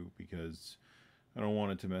do, because I don't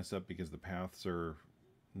want it to mess up because the paths are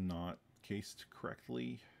not cased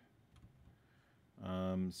correctly.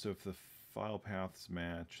 So if the file paths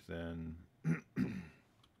match, then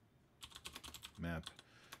map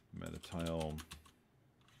metatile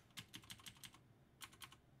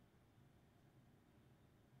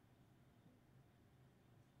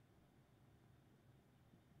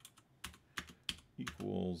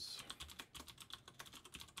equals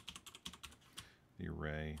the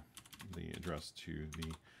array, the address to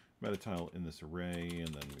the metatile in this array,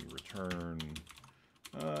 and then we return.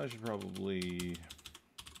 I should probably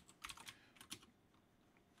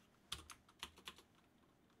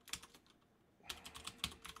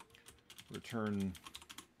return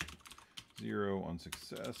 0 on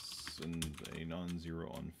success and a non-zero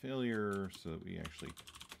on failure, so that we actually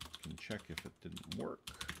can check if it didn't work.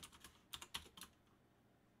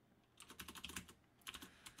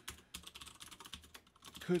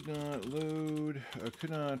 Could not load,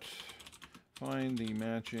 could not find the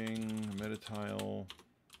matching metatile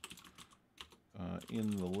in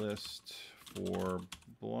the list for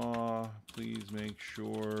blah. Please make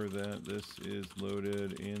sure that this is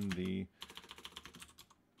loaded in the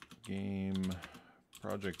game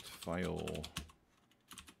project file.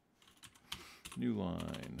 New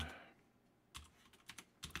line.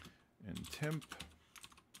 And temp.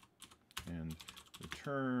 And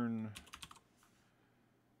return.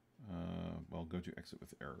 Well, go to exit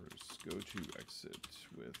with errors. Go to exit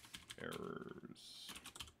with errors.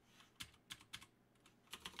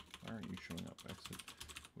 Why aren't you showing up? Exit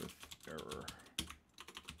with error.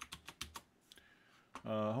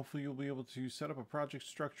 Hopefully you'll be able to set up a project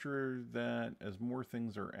structure that, as more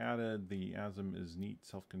things are added, the ASM is neat,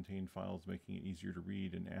 self-contained files, making it easier to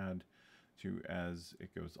read and add to as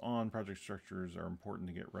it goes on. Project structures are important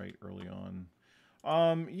to get right early on.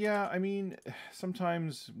 Yeah, I mean,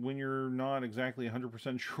 sometimes when you're not exactly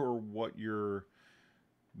 100% sure what you're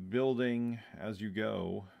building as you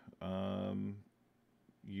go,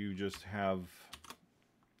 you just have,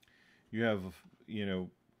 you know,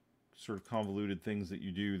 sort of convoluted things that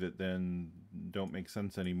you do that then don't make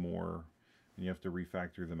sense anymore, and you have to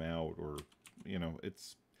refactor them out, or, you know,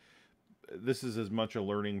 this is as much a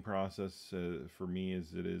learning process for me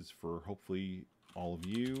as it is for hopefully all of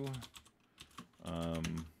you.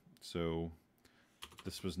 So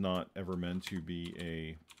this was not ever meant to be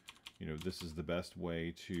a, you know, this is the best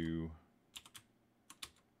way to,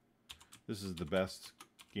 this is the best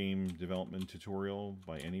game development tutorial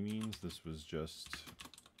by any means. This was just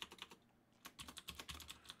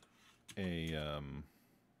a,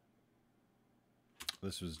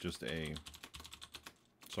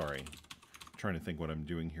 sorry, I'm trying to think what I'm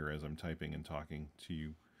doing here as I'm typing and talking to you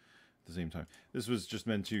at the same time. This was just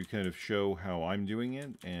meant to kind of show how I'm doing it,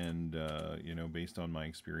 and you know, based on my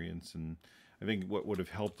experience. And I think what would have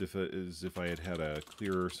helped is if I had had a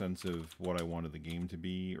clearer sense of what I wanted the game to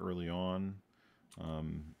be early on.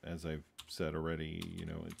 As I've said already, you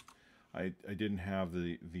know, I didn't have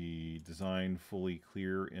the design fully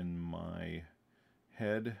clear in my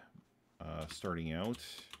head starting out,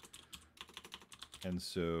 and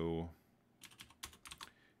so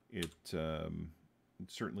it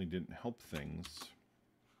certainly didn't help things.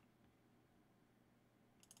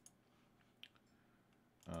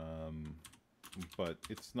 But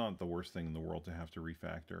it's not the worst thing in the world to have to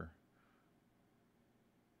refactor.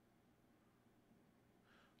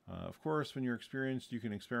 Of course, when you're experienced, you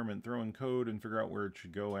can experiment, throw in code, and figure out where it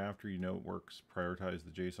should go after you know it works. Prioritize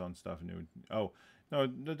the JSON stuff. And oh, no,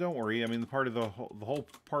 don't worry. I mean, the whole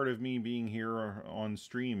part of me being here on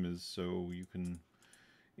stream is so you can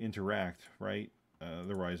interact, right?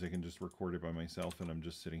 Otherwise, I can just record it by myself, and I'm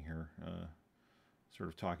just sitting here sort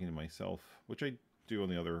of talking to myself, which I do on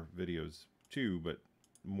the other videos too, but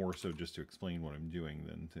more so just to explain what I'm doing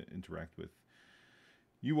than to interact with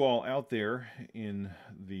you all out there in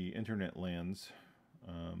the internet lands.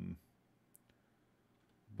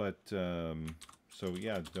 So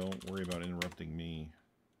yeah, don't worry about interrupting me.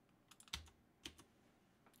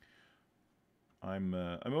 I'm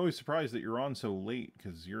always surprised that you're on so late,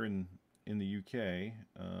 because you're in the UK,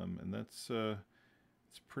 and that's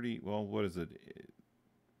it's pretty well. What is it?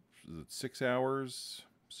 Is it 6 hours?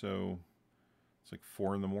 So it's like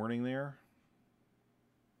 4 in the morning there,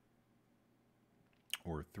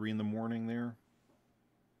 or 3 in the morning there.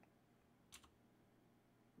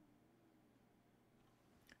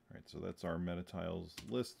 All right, so that's our metatiles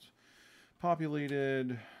list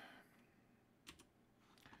populated.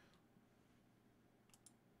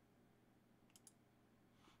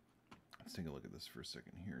 Let's take a look at this for a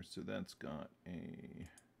second here. So that's got a...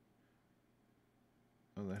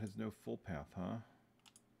 Oh, that has no full path, huh?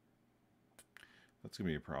 That's going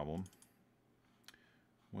to be a problem.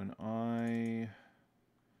 When I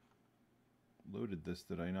loaded this,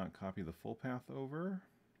 did I not copy the full path over?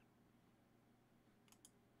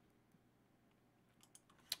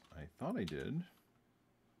 I thought I did.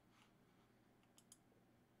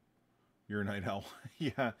 You're a night owl.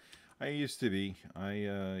 Yeah, I used to be.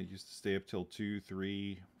 I used to stay up till 2,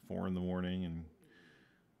 3, 4 in the morning and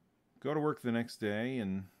go to work the next day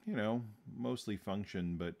and, you know, mostly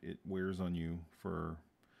function, but it wears on you for,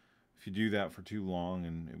 if you do that for too long,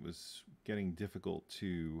 and it was getting difficult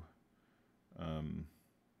to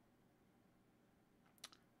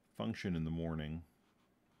function in the morning.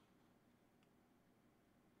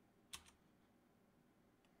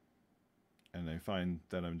 And I find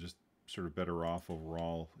that I'm just sort of better off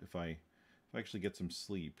overall if I actually get some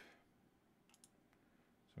sleep.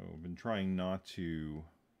 So I've been trying not to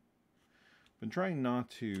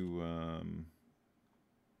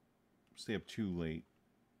stay up too late.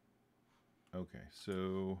 Okay,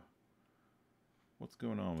 so what's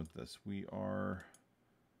going on with this? We are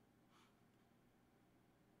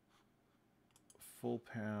full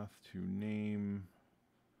path to name,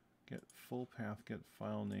 get full path, get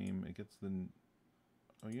file name. It gets the,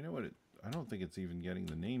 oh, you know what? I don't think it's even getting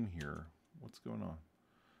the name here. What's going on?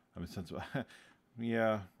 I'm a sensible.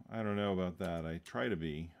 Yeah, I don't know about that. I try to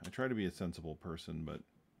be a sensible person, but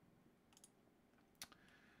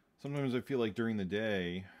sometimes I feel like during the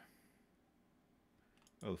day,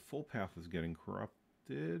 oh, the full path is getting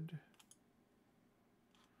corrupted.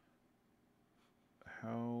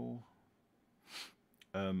 How?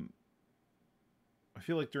 I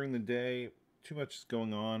feel like during the day, too much is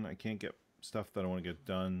going on. I can't get stuff that I want to get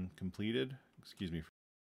done completed. Excuse me.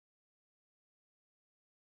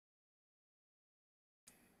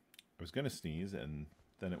 I was gonna sneeze and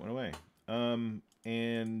then it went away. And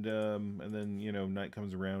then, you know, night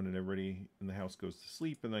comes around and everybody in the house goes to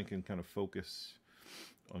sleep, and I can kind of focus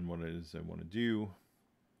on what it is I want to do.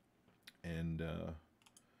 And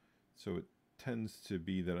so it tends to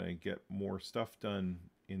be that I get more stuff done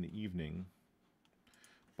in the evening,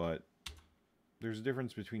 but there's a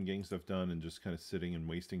difference between getting stuff done and just kind of sitting and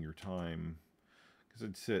wasting your time, because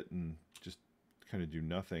I'd sit and just kind of do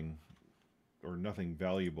nothing, or nothing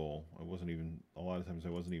valuable. A lot of times I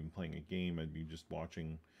wasn't even playing a game. I'd be just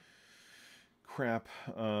watching crap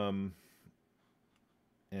and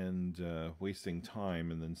wasting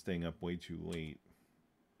time, and then staying up way too late.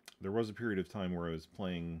 There was a period of time where I was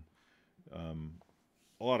playing a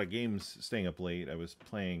lot of games staying up late. I was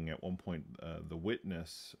playing at one point The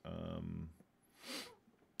Witness,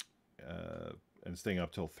 and staying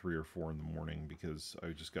up till 3 or 4 in the morning because I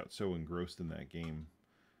just got so engrossed in that game.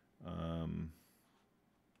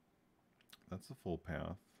 That's the full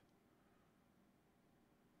path.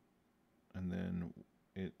 And then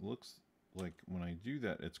it looks like when I do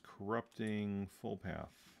that, it's corrupting full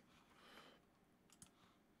path.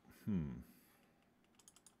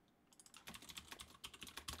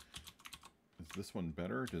 Is this one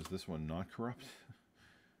better? Does this one not corrupt?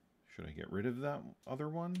 Should I get rid of that other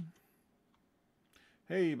one?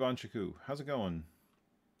 Hey, Banchiku, how's it going?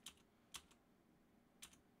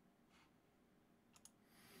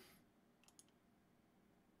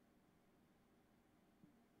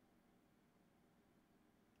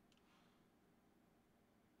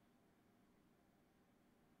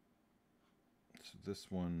 So this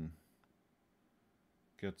one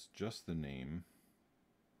gets just the name.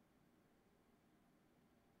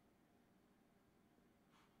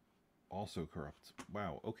 Also corrupt.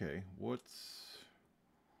 Wow, okay. What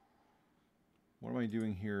am I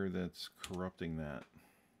doing here that's corrupting that?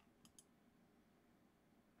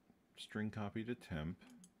 String copy to temp.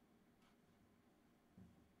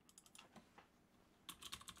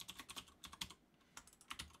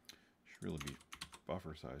 Should really be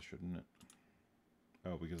buffer size, shouldn't it?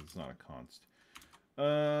 Oh, because it's not a const.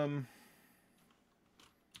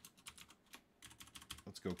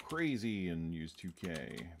 Let's go crazy and use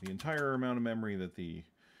 2K. The entire amount of memory that the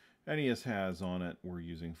NES has on it, we're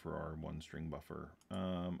using for our one string buffer.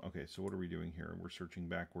 Okay, so what are we doing here? We're searching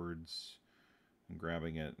backwards and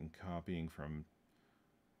grabbing it and copying from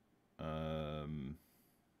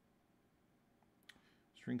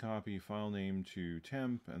string copy file name to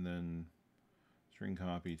temp, and then string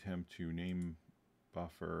copy temp to name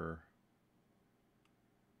buffer.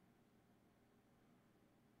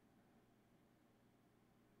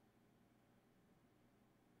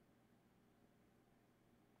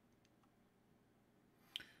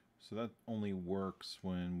 So that only works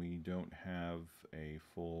when we don't have a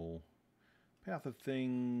full path of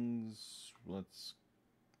things. Let's...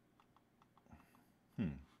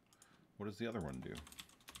 What does the other one do?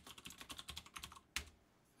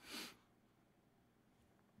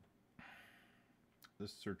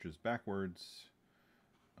 This searches backwards.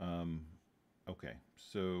 Okay,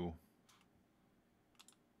 so...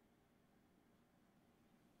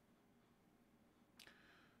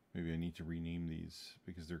 Maybe I need to rename these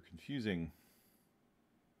because they're confusing.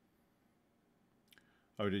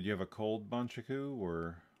 Oh, did you have a cold, Banchaku,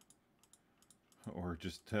 or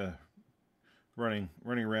just running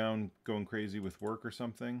around, going crazy with work or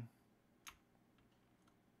something?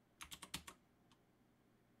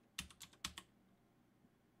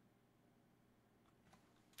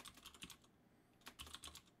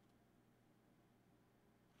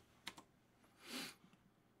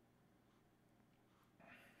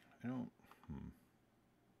 I don't...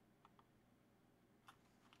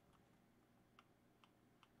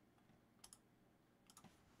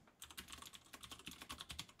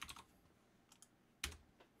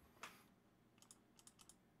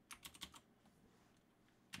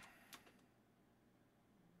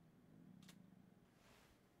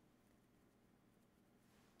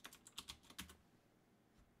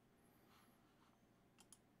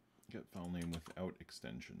 Get file name without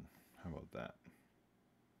extension. How about that?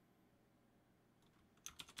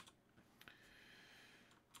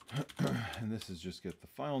 And this is just get the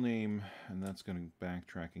file name, and that's going to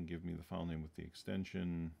backtrack and give me the file name with the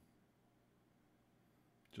extension.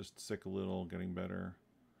 Just sick a little, getting better.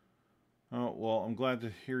 Oh, well, I'm glad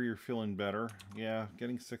to hear you're feeling better. Yeah,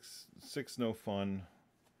 getting sick's no fun.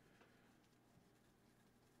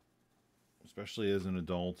 Especially as an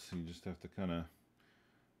adult, you just have to kind of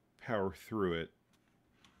power through it.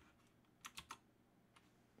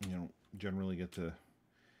 You don't generally get to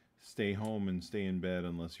stay home and stay in bed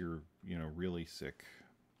unless you're, you know, really sick.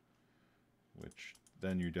 Which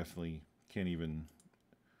then you definitely can't even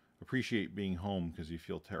appreciate being home because you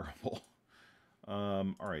feel terrible.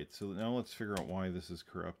 Alright, so now let's figure out why this is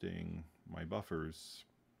corrupting my buffers.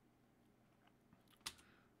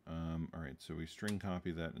 Alright, so we string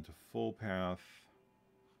copy that into full path,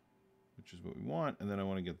 which is what we want, and then I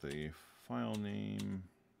want to get the file name.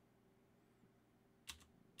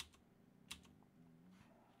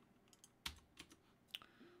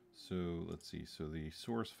 So let's see, so the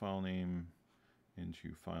source file name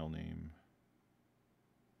into file name,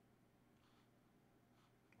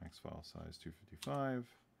 max file size 255,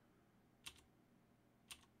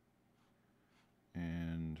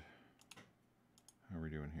 and how are we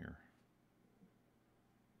doing here?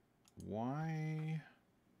 Why?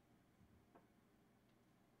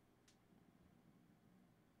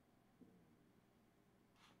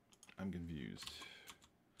 I'm confused.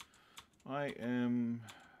 I am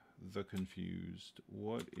the confused.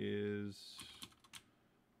 What is...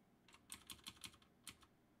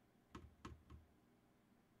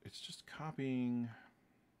 It's just copying...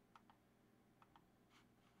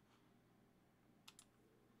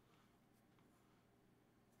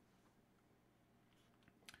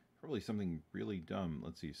 Probably something really dumb.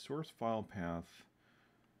 Let's see. Source file path.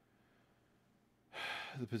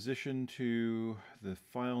 The position to the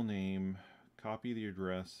file name. Copy the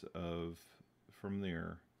address of from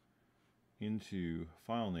there into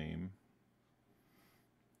file name.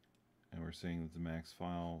 And we're saying that the max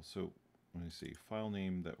file. So let me see. File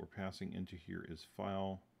name that we're passing into here is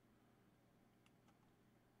file.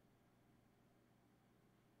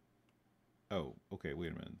 Oh, okay.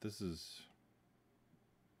 Wait a minute. This is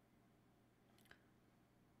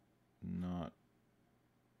not...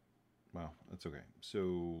 Wow, that's okay.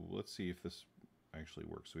 So let's see if this actually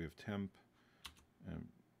works. So we have temp, and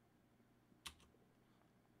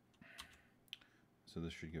so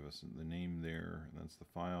this should give us the name there, and that's the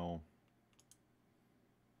file.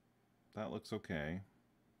 That looks okay.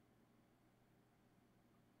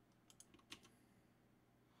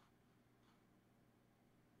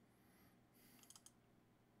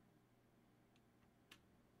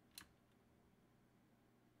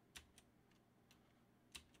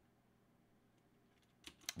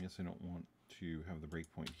 I guess I don't want to have the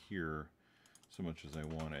breakpoint here so much as I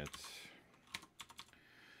want it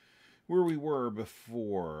where we were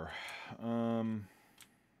before. So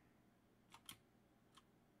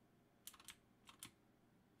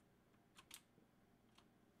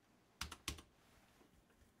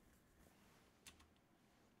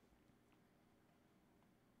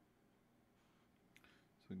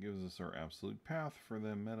it gives us our absolute path for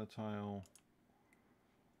the metatile.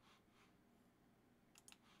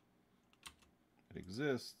 It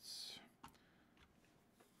exists.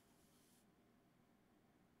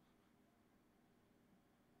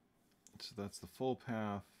 so that's the full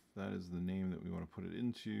path. That is the name that we want to put it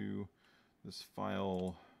into. This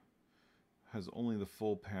file has only the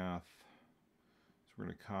full path. So we're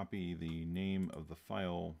going to copy the name of the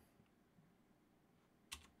file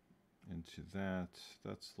into that.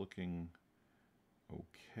 That's looking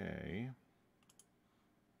okay.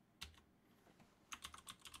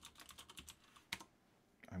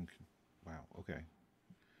 Wow, okay.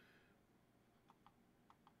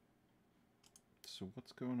 So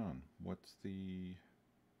what's going on? What's the...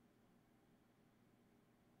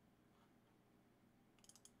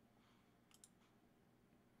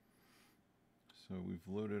 So we've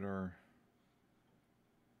loaded our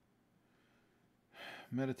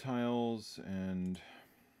metatiles and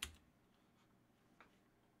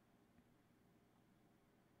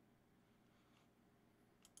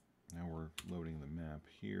now we're loading the map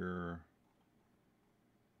here.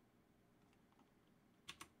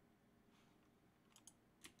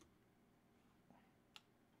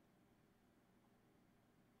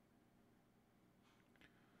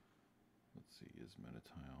 Let's see, is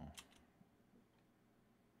metatile...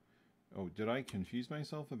 Oh, did I confuse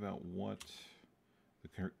myself about what the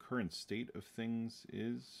current state of things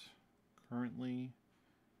is currently?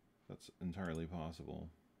 That's entirely possible.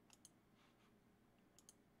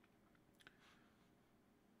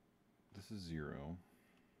 This is 0.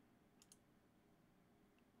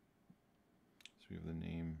 So we have the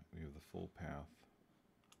name, we have the full path.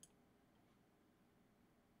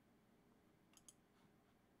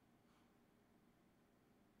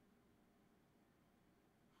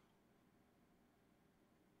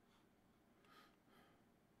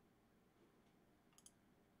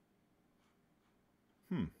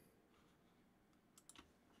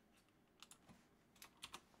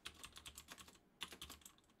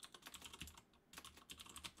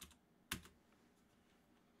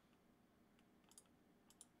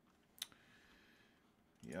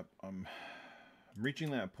 Yep, I'm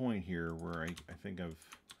reaching that point here where I think I've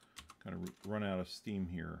kind of run out of steam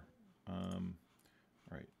here.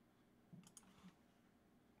 Right.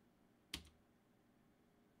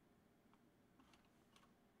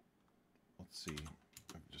 Let's see.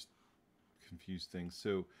 I've just confused things.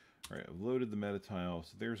 So, all right, I've loaded the metatile.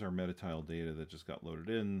 So there's our metatile data that just got loaded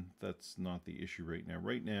in. That's not the issue right now.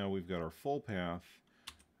 Right now, we've got our full path,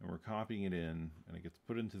 and we're copying it in, and it gets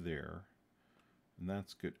put into there. And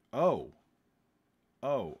that's good. Oh,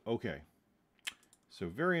 okay. So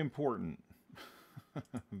very important.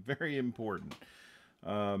 Very important.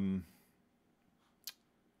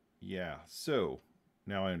 Yeah, so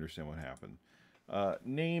now I understand what happened.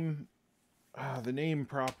 Name, the name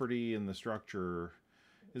property in the structure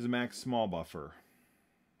is a max small buffer.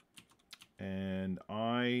 And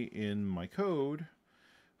I, in my code,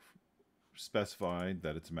 specified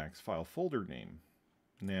that it's a max file folder name.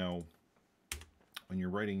 Now, when you're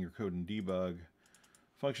writing your code in debug,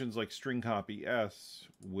 functions like string copy s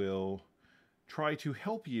will try to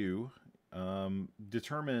help you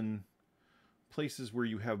determine places where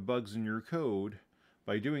you have bugs in your code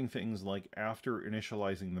by doing things like after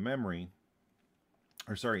initializing the memory,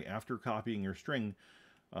 or sorry, after copying your string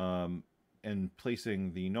and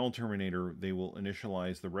placing the null terminator, they will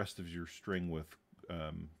initialize the rest of your string with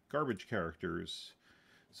garbage characters,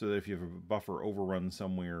 so that if you have a buffer overrun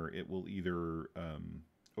somewhere, it will either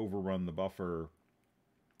overrun the buffer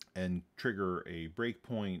and trigger a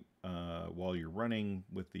breakpoint while you're running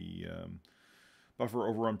with the buffer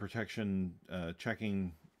overrun protection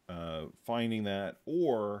checking, finding that,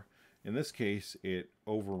 or in this case, it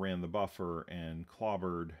overran the buffer and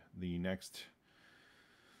clobbered the next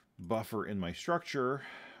buffer in my structure.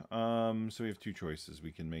 So we have two choices.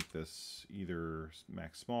 We can make this either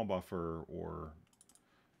max small buffer or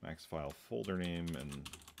max file folder name, and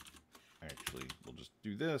actually we'll just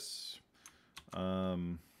do this. I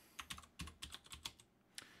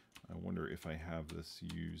wonder if I have this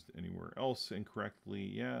used anywhere else incorrectly.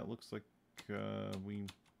 Yeah, it looks like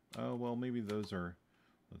oh, well, maybe those are,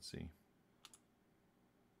 let's see.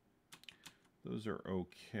 Those are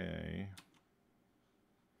okay.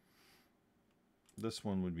 This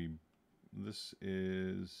one would be, this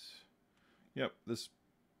is, yep, this,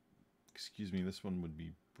 excuse me, this one would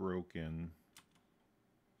be broken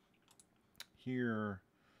here.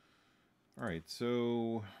 All right,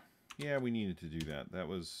 so yeah, we needed to do that. That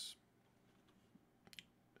was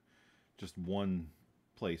just one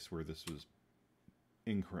place where this was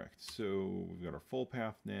incorrect. So we've got our full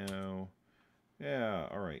path now. Yeah,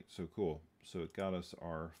 all right, so cool. So it got us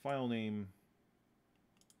our file name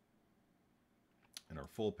and our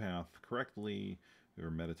full path correctly. We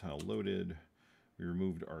were metatile loaded. We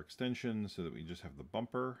removed our extension so that we just have the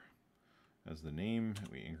bumper. as the name.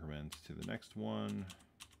 We increment to the next one.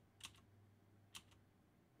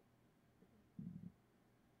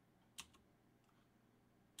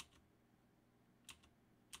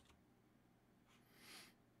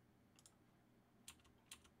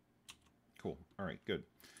 Cool. All right, good.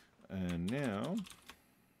 And now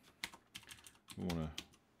we want to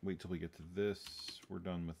wait till we get to this. We're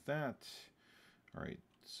done with that. All right,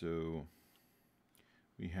 so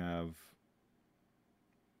we have,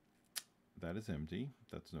 that is empty.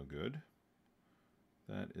 That's no good.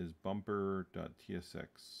 That is bumper.tsx.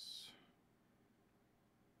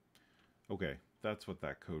 Okay, that's what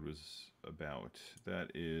that code was about. That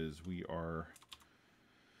is, we are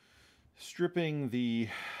stripping the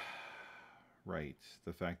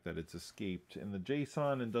fact that it's escaped in the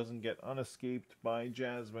JSON and doesn't get unescaped by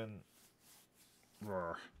Jasmine.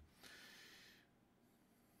 Roar.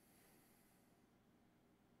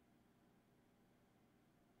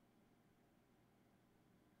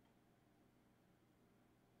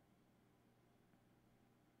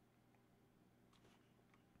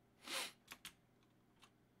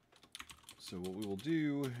 So what we will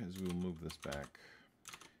do is we will move this back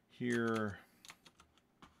here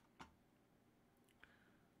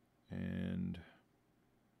and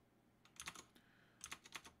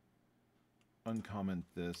uncomment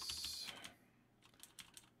this,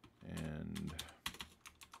 and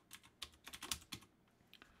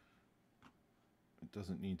it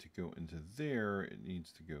doesn't need to go into there, it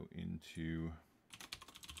needs to go into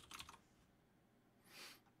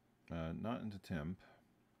not into temp,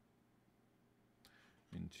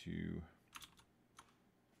 into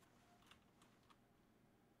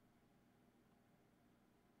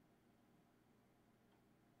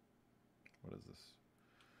what is this?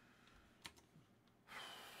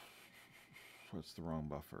 What's the wrong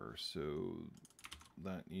buffer? So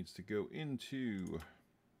that needs to go into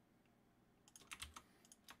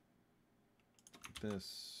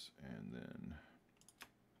this, and then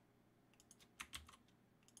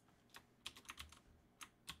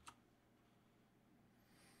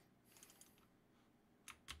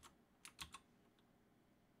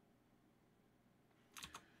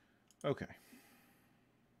okay. I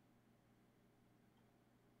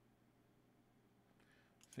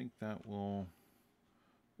think that will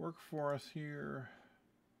work for us here.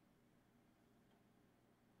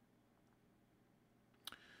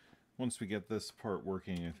 Once we get this part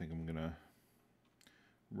working, I think I'm gonna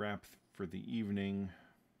wrap for the evening.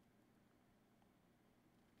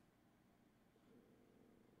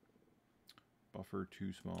 Buffer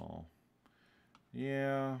too small.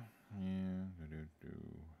 Yeah.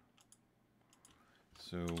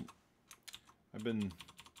 So I've been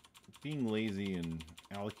being lazy and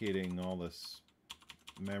allocating all this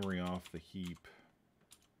memory off the heap,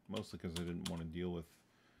 mostly because I didn't want to deal with,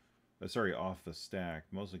 off the stack,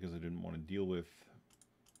 mostly because I didn't want to deal with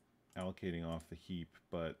allocating off the heap,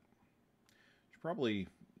 but should probably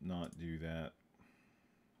not do that,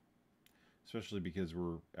 especially because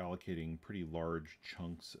we're allocating pretty large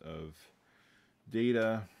chunks of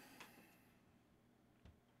data.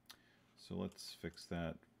 So let's fix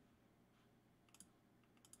that.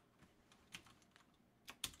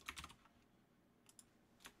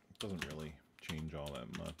 It doesn't really change all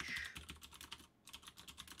that much.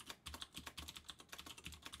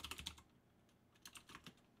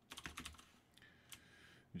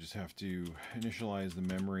 You just have to initialize the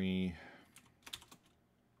memory.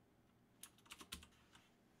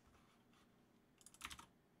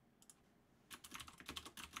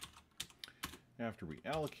 After we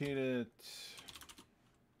allocate it,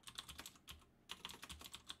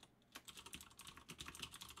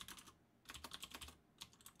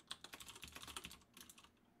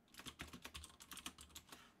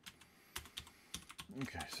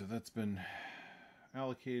 okay, so that's been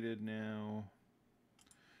allocated now,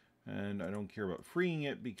 and I don't care about freeing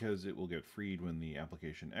it because it will get freed when the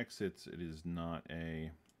application exits. It is not a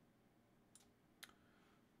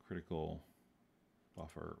critical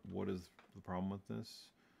buffer. What is the problem with this?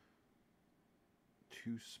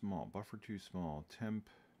 Too small. Buffer too small. Temp.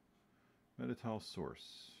 Metatile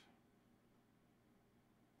source.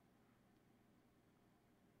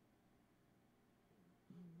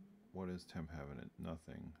 What does temp have in it?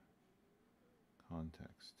 Nothing.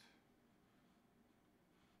 Context.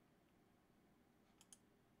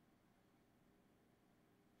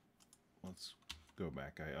 Let's go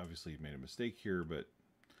back. I obviously made a mistake here, but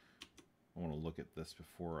I want to look at this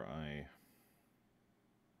before I...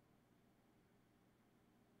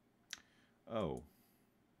 Oh.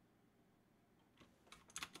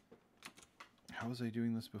 How was I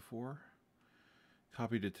doing this before?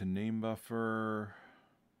 Copied it to name buffer.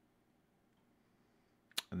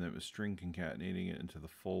 and then it was string concatenating it into the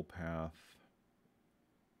full path.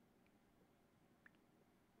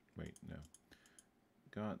 Wait, no.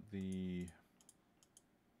 Got the...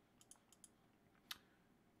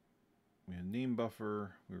 We had name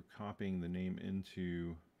buffer. We were copying the name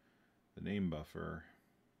into the name buffer.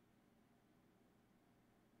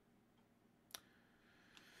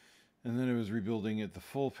 And then it was rebuilding it the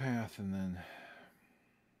full path, and then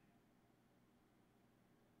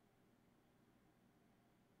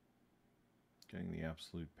getting the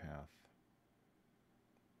absolute path.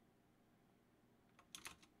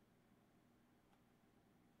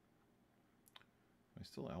 Am I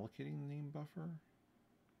still allocating the name buffer?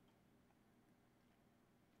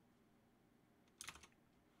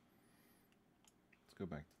 Let's go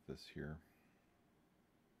back to this here.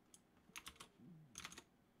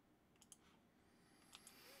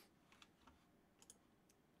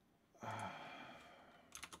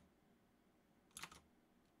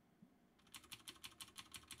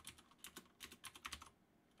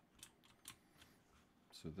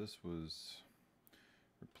 So this was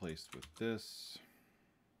replaced with this.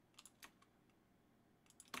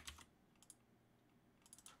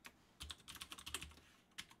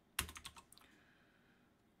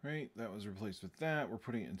 Right, that was replaced with that. We're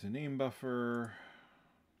putting it into name buffer.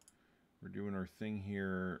 We're doing our thing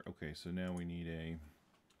here. Okay, so now we need a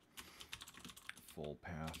full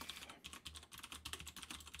path.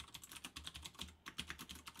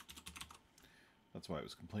 That's why I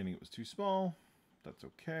was complaining it was too small. That's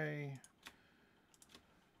okay.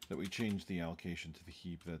 That we changed the allocation to the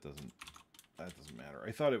heap, that doesn't matter.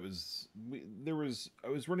 I thought it was I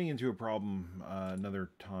was running into a problem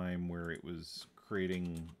another time where it was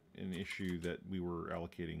creating an issue that we were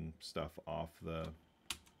allocating stuff off the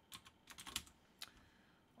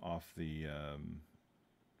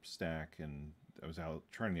stack, and I was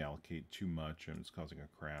trying to allocate too much, and it's causing a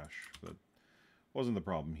crash. But wasn't the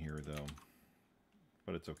problem here though.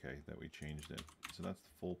 But it's okay that we changed it. So that's the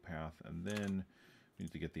full path, and then we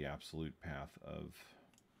need to get the absolute path of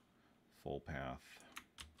full path.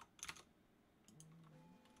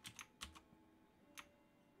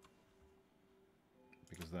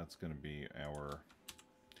 Because that's going to be our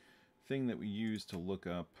thing that we use to look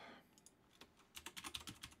up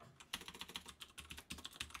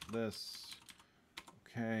this.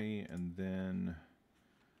 Okay, and then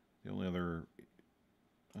the only other...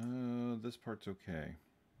 this part's okay.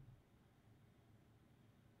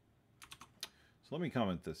 So let me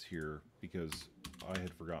comment this here, because I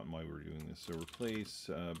had forgotten why we were doing this. So replace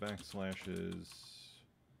backslashes,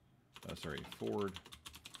 forward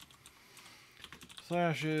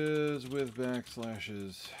slashes with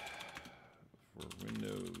backslashes for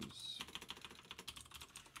Windows,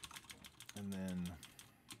 and then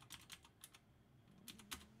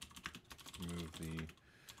remove the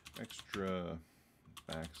extra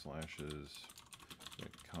backslashes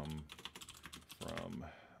that come from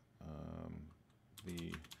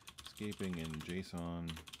the escaping in JSON.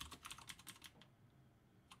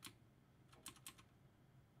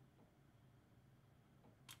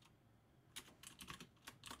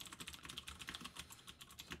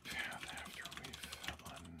 Path after we've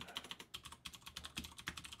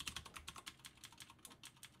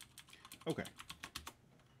Okay.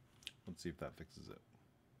 Let's see if that fixes it.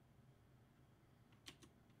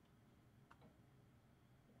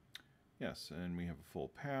 Yes, and we have a full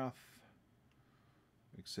path,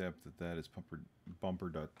 except that is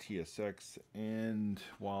bumper.tsx, and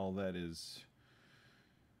while that is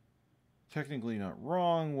technically not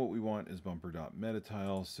wrong, what we want is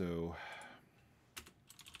bumper.metatile, so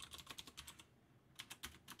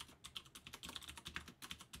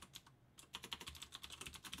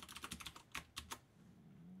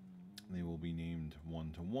they will be named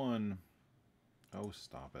 1-to-1. Oh,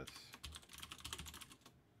 stop it.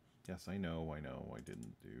 Yes, I know, I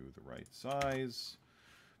didn't do the right size.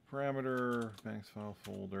 Parameter, banks file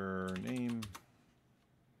folder, name.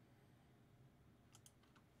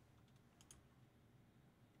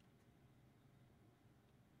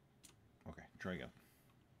 Okay, try again.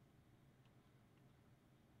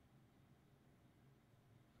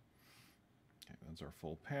 Okay, that's our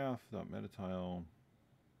full path, .metatile.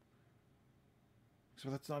 So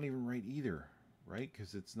that's not even right either, right?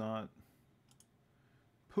 Because it's not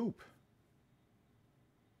poop.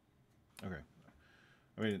 Okay.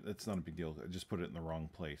 I mean, it's not a big deal. I just put it in the wrong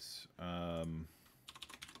place. I'm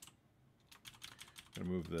going to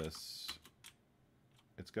move this.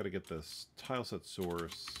 It's got to get this tileset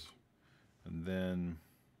source, and then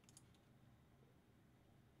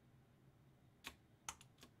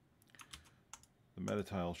the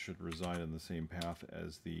metatile should reside in the same path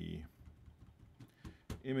as the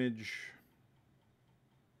image.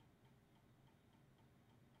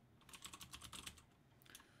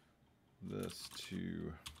 This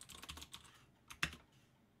to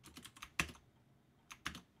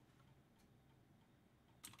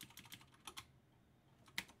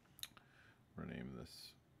rename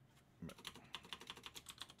this.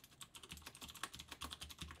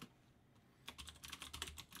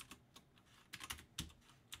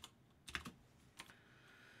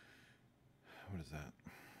 What is that?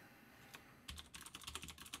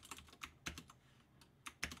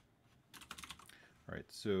 All right,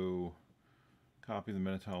 so copy the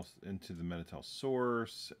metatile into the metatile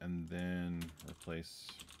source, and then replace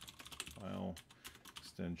file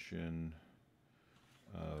extension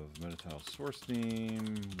of metatile source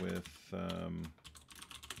name with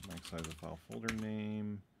max size of file folder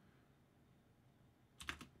name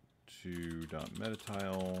to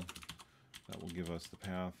 .metatile. That will give us the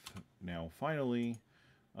path now finally.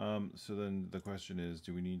 So then the question is,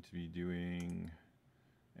 do we need to be doing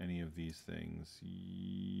any of these things?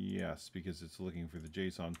 Yes, because it's looking for the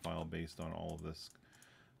JSON file based on all of this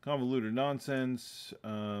convoluted nonsense.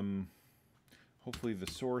 Hopefully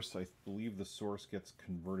the source, I believe the source gets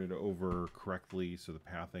converted over correctly, so the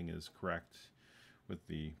pathing is correct with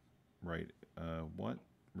the right, what?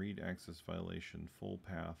 Read access violation, full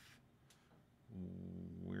path.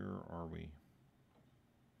 Where are we?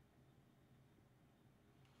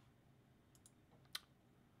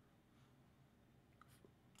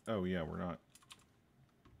 Oh yeah, we're not.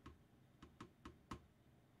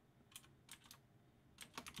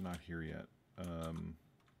 Not here yet. I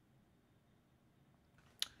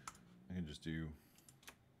can just do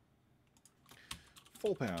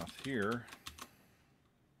full path here.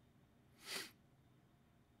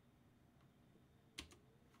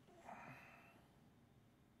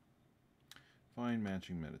 Find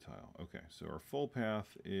matching metatile. Okay, so our full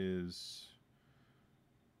path is,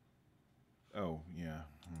 oh yeah.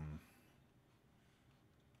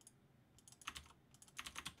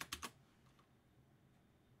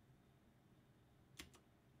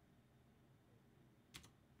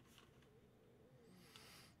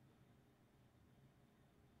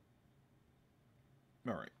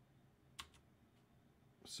 All right.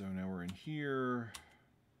 So now we're in here.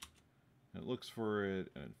 It looks for it,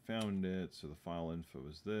 and it found it, so the file info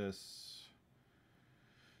is this.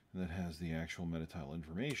 And that has the actual metatile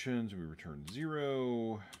information, so we return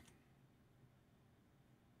 0.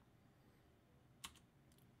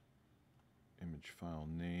 Image file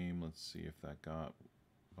name, let's see if that got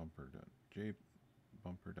bumper.png.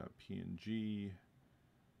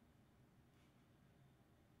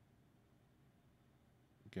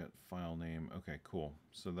 Get file name. Okay, cool.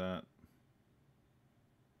 So that,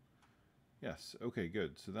 yes, okay,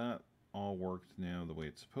 good. So that all worked now the way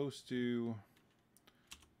it's supposed to.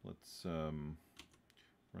 Let's run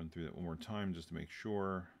through that one more time just to make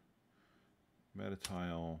sure.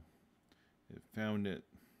 Metatile, it found it.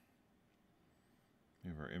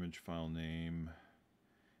 We have our image file name.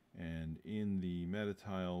 And in the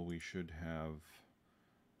metatile, we should have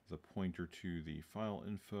the pointer to the file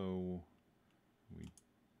info. We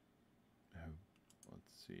have,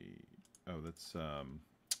 let's see, oh, that's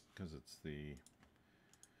because it's the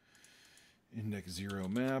index 0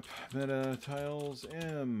 map, metatiles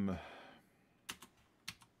M,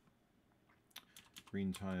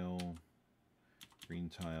 green tile,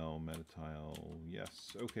 metatile,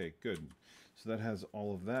 yes, okay, good. So that has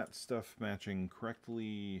all of that stuff matching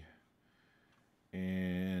correctly,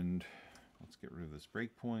 and let's get rid of this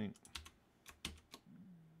breakpoint.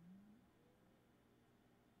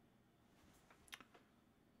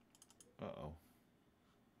 Uh-oh.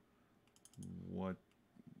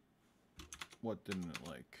 What didn't it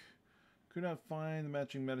like? Could not find the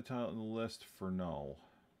matching metatile in the list for null.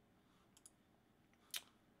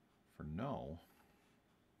 For null?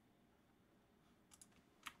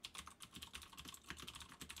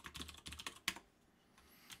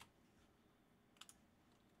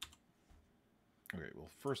 Okay,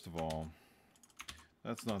 well, first of all,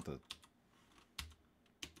 that's not the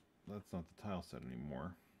tile set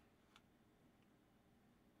anymore.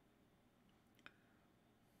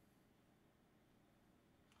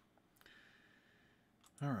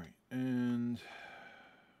 All right, and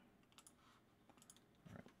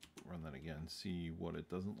all right, run that again, see what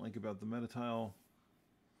it doesn't like about the metatile.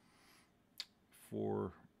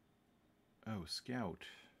 For, oh, Scout.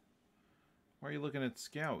 Why are you looking at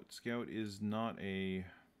Scout? Scout is not a...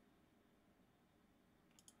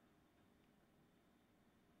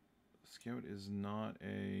 Scout is not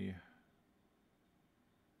a...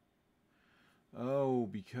 Oh,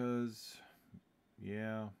 because...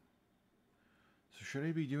 Yeah. So should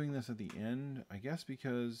I be doing this at the end? I guess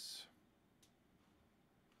because...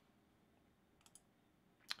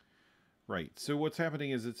 Right, so what's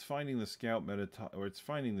happening is it's finding the scout metatile, or it's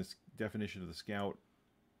finding this definition of the scout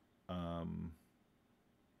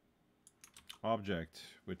object,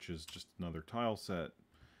 which is just another tile set,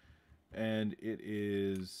 and it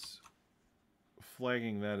is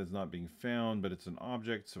flagging that as not being found, but it's an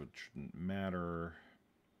object, so it shouldn't matter.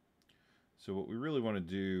 So what we really want to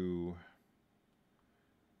do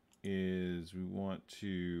is we want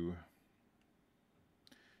to,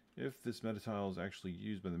 if this metatile is actually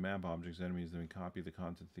used by the map object's enemies, then we copy the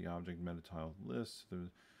content of the object metatile list.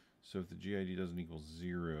 So if the GID doesn't equal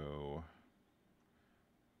 0,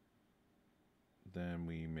 then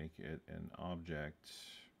we make it an object.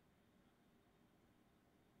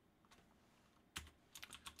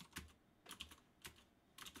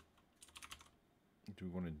 Do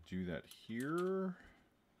we want to do that here?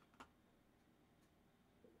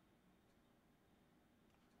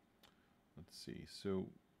 Let's see. So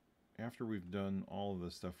after we've done all of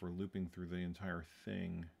this stuff, we're looping through the entire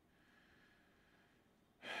thing.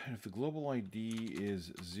 And if the global ID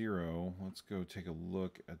is 0, let's go take a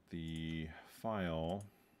look at the file.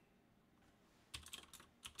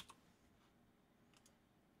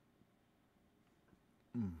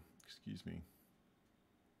 Excuse me.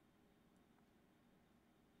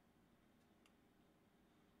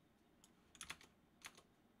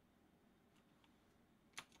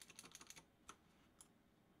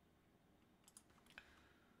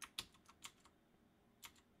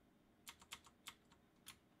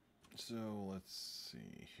 So let's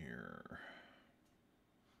see here.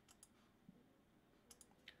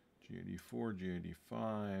 GID4,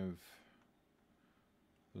 GID5.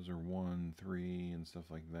 Those are 1, 3, and stuff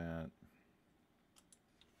like that.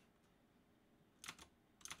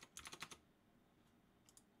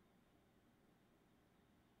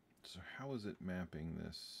 So how is it mapping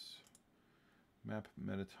this? Map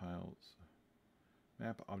metatiles.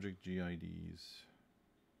 Map object GIDs.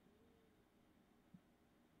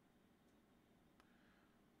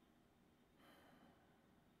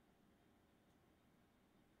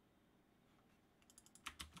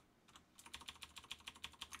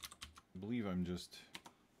 I believe I'm just...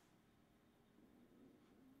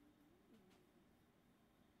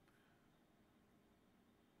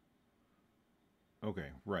 Okay,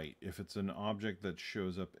 right. If it's an object that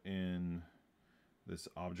shows up in this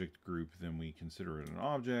object group, then we consider it an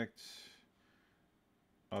object.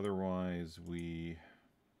 Otherwise, we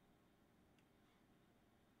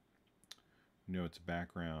know its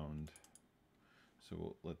background.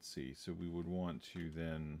 So let's see. So we would want to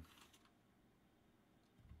then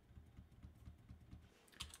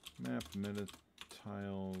map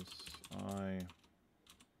metatiles I.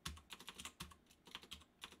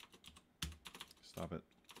 Stop it.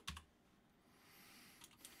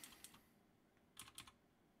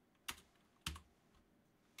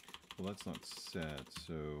 Well, that's not set,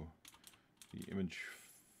 so the image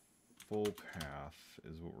full path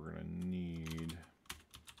is what we're going to need.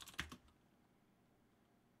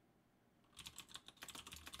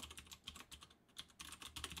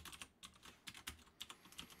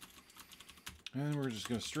 And we're just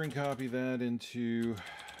going to string copy that into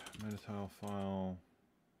metatile file.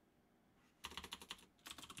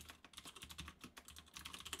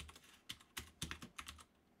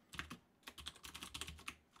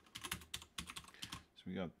 So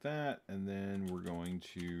we got that, and then we're going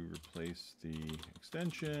to replace the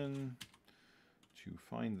extension to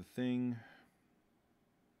find the thing.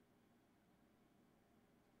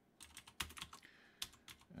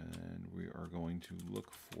 And we are going to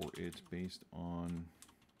look for it based on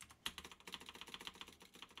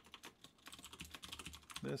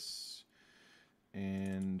this,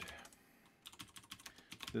 and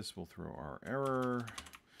this will throw our error.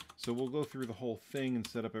 So we'll go through the whole thing and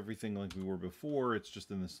set up everything like we were before. It's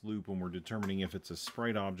just in this loop when we're determining if it's a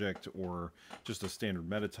sprite object or just a standard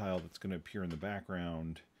metatile that's going to appear in the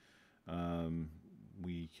background.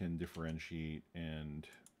 We can differentiate and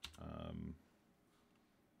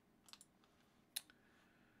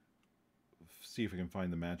see if we can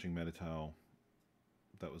find the matching metatile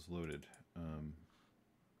that was loaded.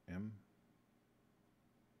 M?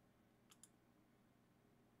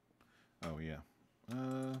 Oh, yeah.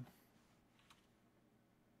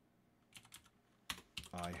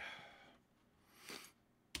 I.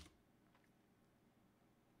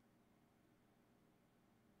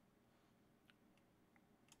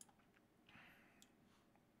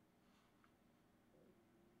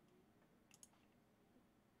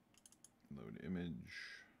 Load image.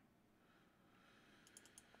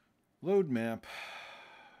 Load map.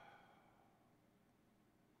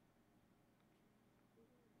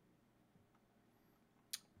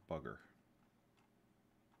 bugger.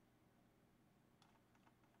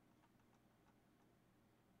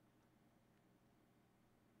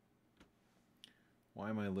 Why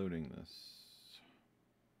am I loading this?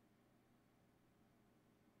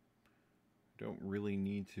 Don't really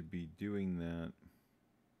need to be doing that.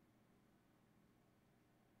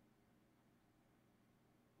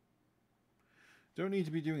 Don't need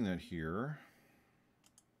to be doing that here.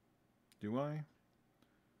 Do I?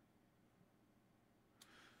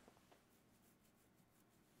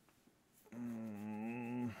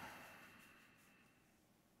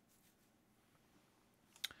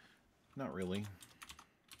 Not really.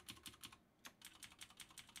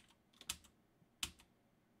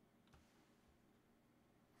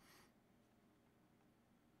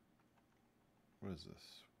 What is this?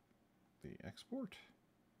 The export?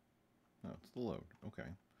 No, it's the load. Okay.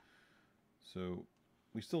 So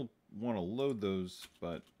we still want to load those,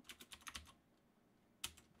 but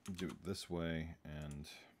do it this way and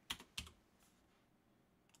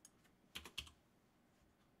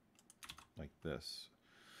like this.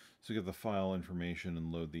 So get the file information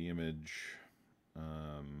and load the image.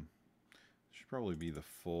 Should probably be the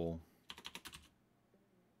full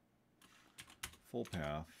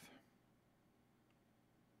path,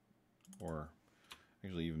 or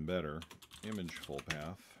actually even better, image full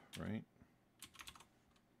path, right?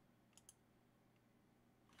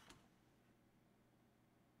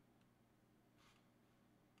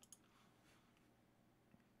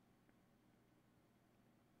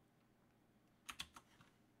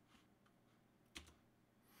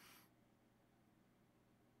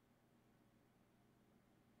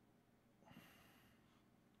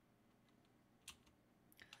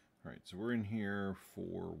 All right, so we're in here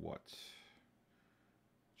for what?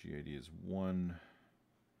 GID is 1.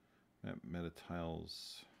 Map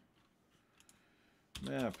metatiles.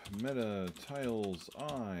 Map metatiles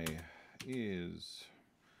I is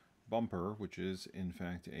bumper, which is in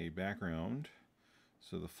fact a background.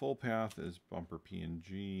 So the full path is bumper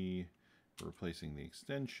PNG. We're replacing the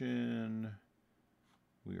extension.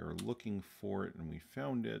 We are looking for it and we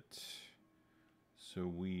found it. So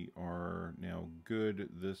we are now good.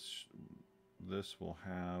 This will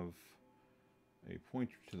have a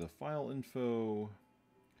pointer to the file info,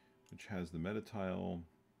 which has the metatile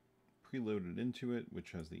preloaded into it,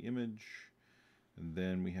 which has the image. And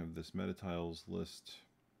then we have this metatiles list,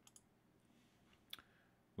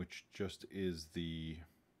 which just is the... I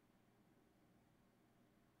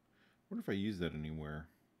wonder if I use that anywhere.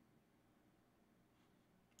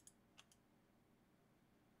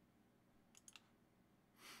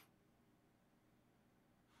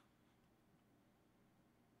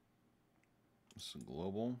 This is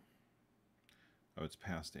global. Oh, it's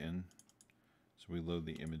passed in. So we load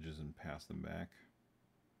the images and pass them back.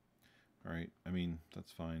 All right, I mean,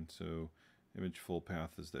 that's fine. So image full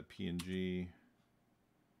path is that PNG.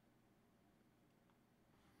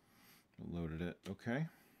 Loaded it. Okay,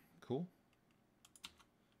 cool.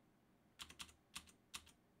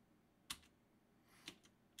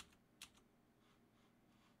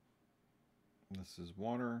 This is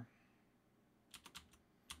water.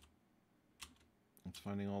 It's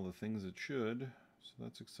finding all the things it should, so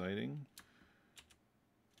that's exciting.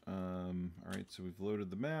 All right, so we've loaded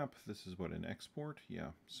the map. This is what, an export?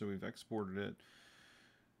 Yeah, so we've exported it.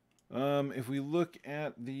 If we look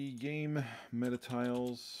at the game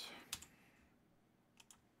metatiles,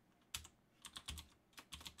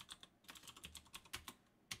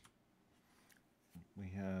 we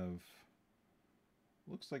have,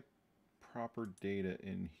 looks like proper data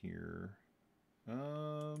in here.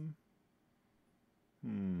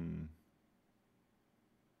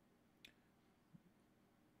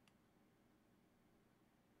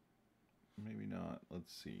 Maybe not.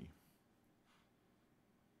 Let's see.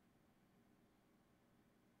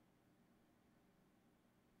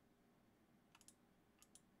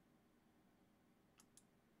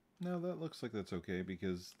 No, that looks like that's okay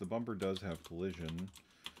because the bumper does have collision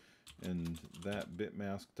and that bit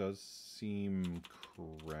mask does seem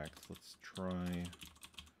correct. Let's try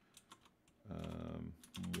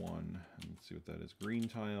 1. Let's see what that is. Green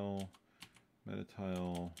tile,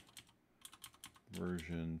 metatile,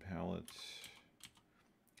 version, palette,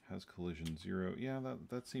 has collision 0. Yeah,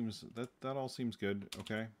 that seems, that all seems good.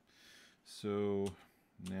 Okay. So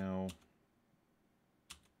now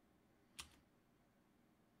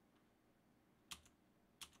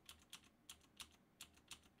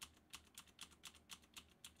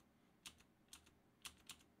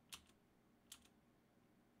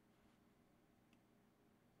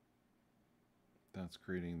that's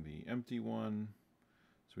creating the empty one.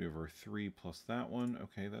 So we have our 3 plus that one.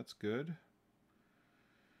 Okay, that's good.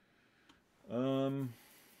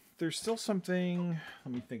 There's still something,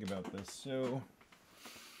 let me think about this. So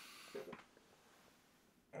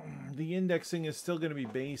the indexing is still going to be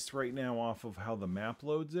based right now off of how the map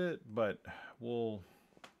loads it, but we'll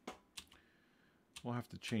have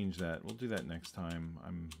to change that. We'll do that next time.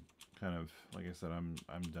 I'm kind of, like I said, I'm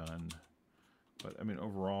done. But I mean,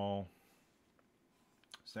 overall,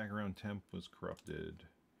 stack around temp was corrupted.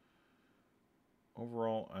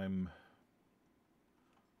 Overall, I'm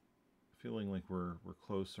feeling like we're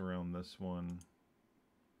close around this one.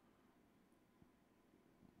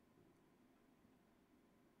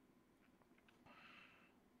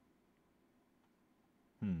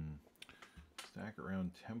 Stack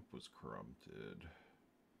around temp was corrupted.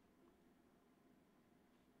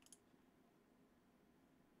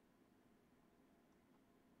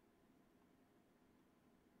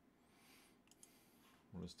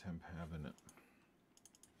 What does temp have in it?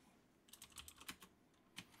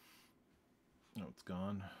 Oh, it's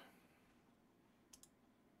gone.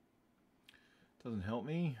 Doesn't help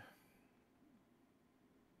me.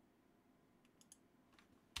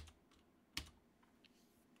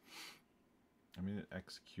 I mean, it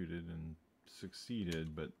executed and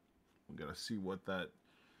succeeded, but we gotta see what that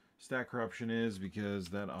stack corruption is, because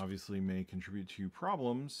that obviously may contribute to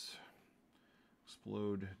problems.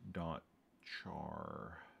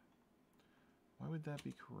 Explode.char. Why would that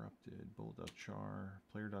be corrupted? Bull.char,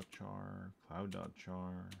 player.char,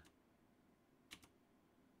 cloud.char.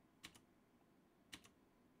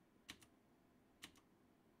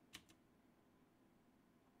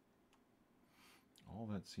 All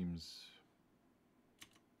that seems...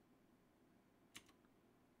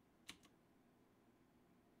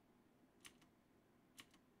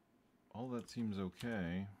 all that seems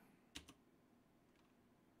okay.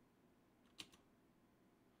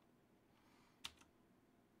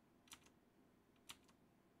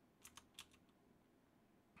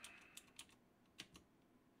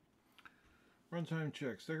 Runtime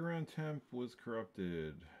check. Second round temp was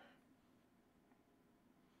corrupted.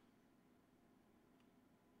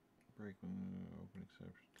 Break open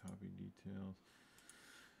exception. Copy details.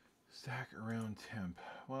 Stack around temp.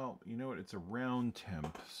 Well, you know what? It's a round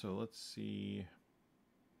temp. So let's see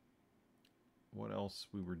what else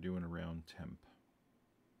we were doing around temp.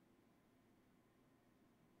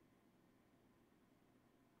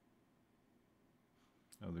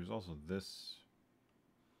 Oh, there's also this.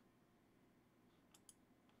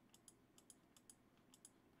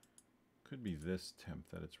 Could be this temp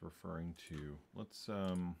that it's referring to.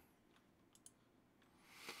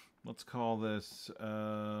 Let's call this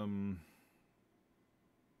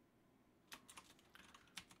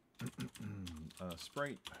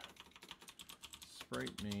sprite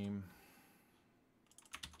name,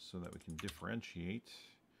 so that we can differentiate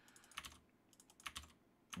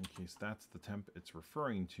in case that's the temp it's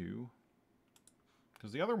referring to,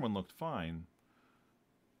 because the other one looked fine.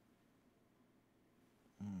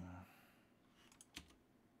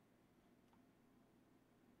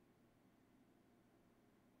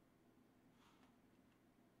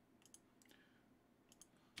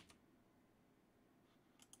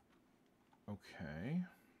 Okay.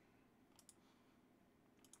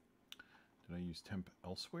 Did I use temp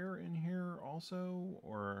elsewhere in here also,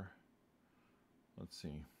 or let's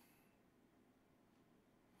see.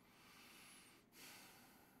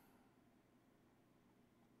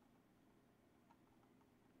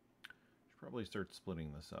 Should probably start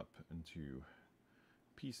splitting this up into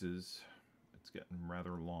pieces. It's getting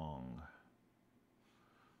rather long.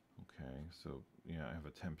 Okay, so yeah, I have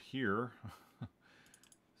a temp here.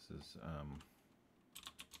 This is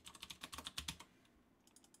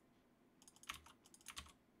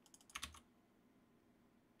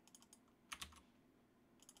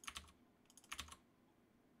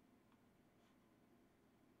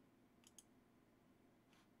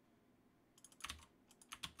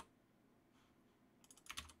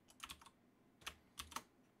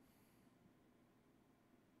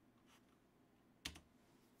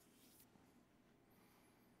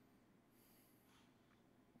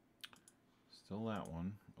still that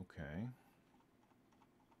one. Okay.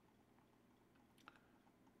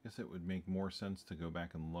 Guess it would make more sense to go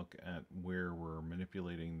back and look at where we're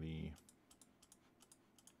manipulating the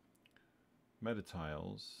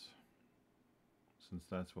metatiles, since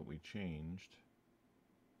that's what we changed.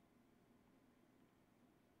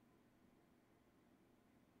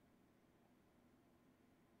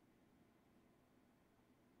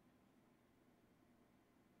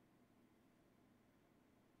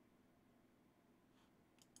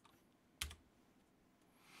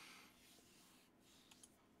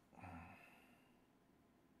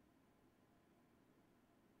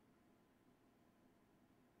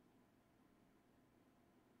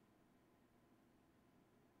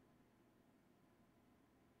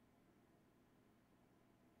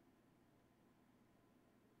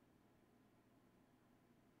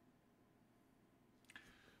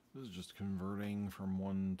 This is just converting from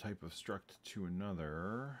one type of struct to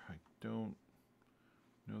another. I don't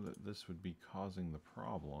know that this would be causing the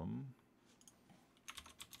problem.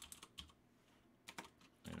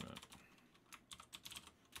 Wait a minute.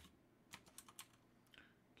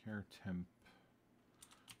 Char temp.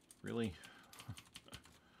 Really?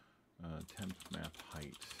 Temp map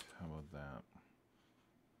height. How about that?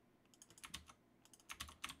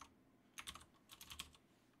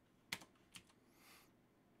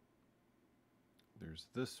 There's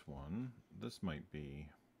this one. This might be.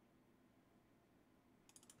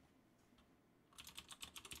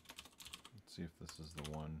 Let's see if this is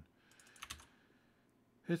the one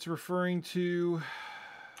it's referring to.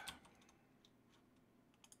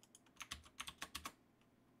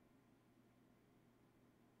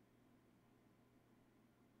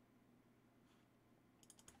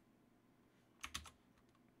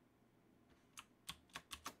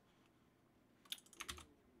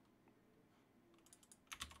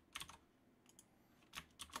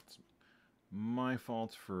 My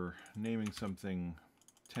fault for naming something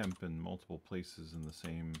temp in multiple places in the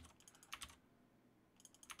same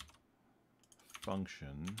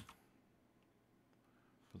function.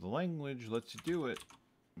 But the language lets you do it.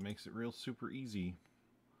 It makes it real super easy.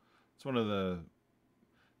 It's one of the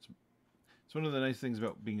nice things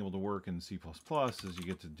about being able to work in C++ is you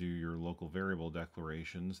get to do your local variable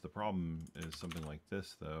declarations. The problem is something like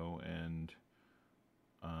this though, and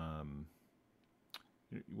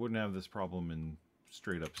you wouldn't have this problem in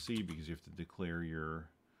straight up C because you have to declare your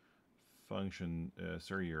function,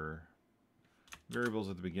 your variables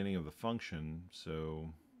at the beginning of the function, so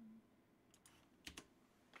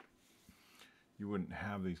you wouldn't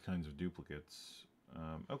have these kinds of duplicates.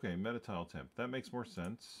 Okay, metatile temp. That makes more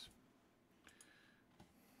sense.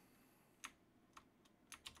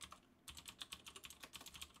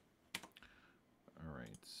 All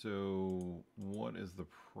right, so what is the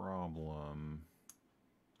problem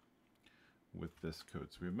with this code?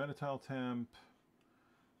 So we have metatile temp.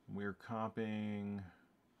 We're copying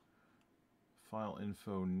file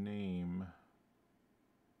info name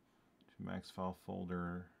to max file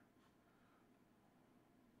folder.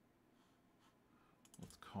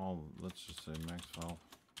 Let's just say max file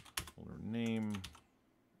folder name.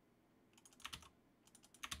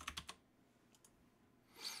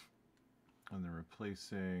 And then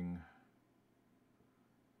replacing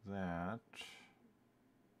that.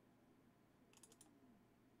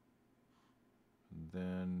 And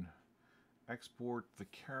then export the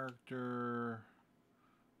character,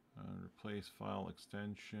 replace file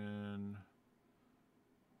extension.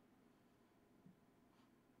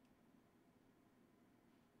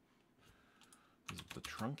 Is it the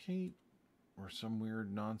truncate or some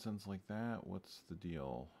weird nonsense like that? What's the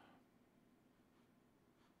deal?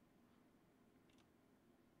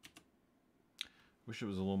 Wish it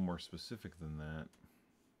was a little more specific than that.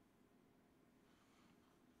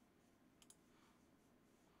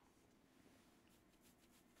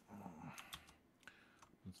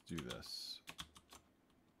 Let's do this.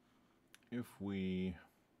 If we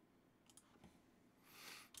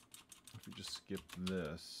just skip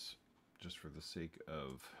this, just for the sake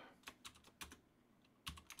of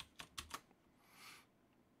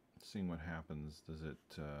seeing what happens, does it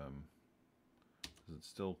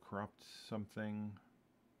still corrupt something?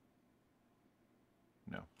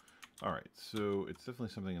 No. All right, so it's definitely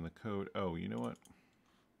something in the code. Oh, you know what?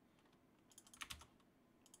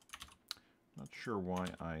 Not sure why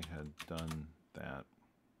I had done that.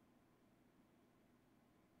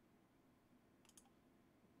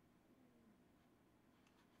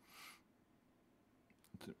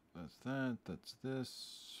 That's that, that's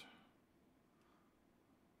this.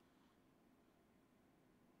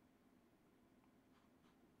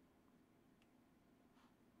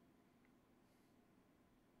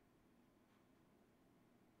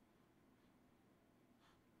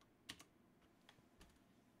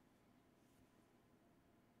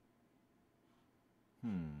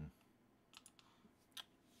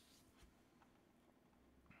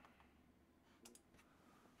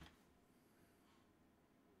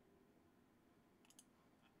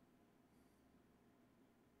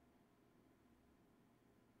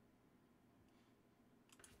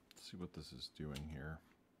 Let's see what this is doing here.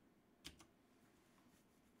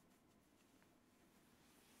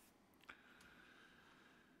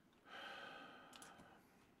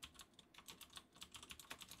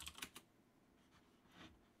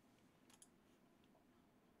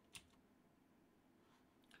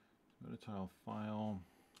 Metatile file.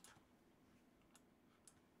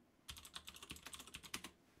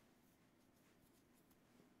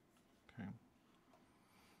 Okay.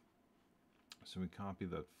 So we copy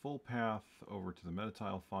that full path over to the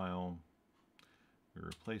metatile file. We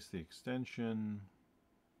replace the extension.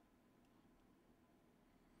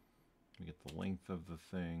 We get the length of the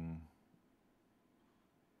thing.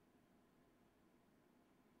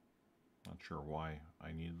 Not sure why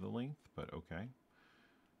I needed the length, but okay.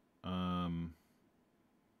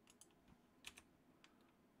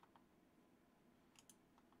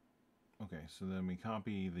 Okay, so then we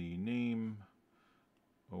copy the name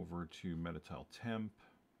over to metatile temp.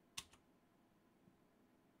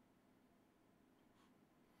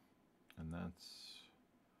 And that's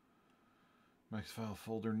max file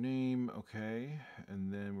folder name, okay.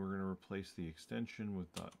 And then we're going to replace the extension with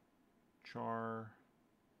 .char.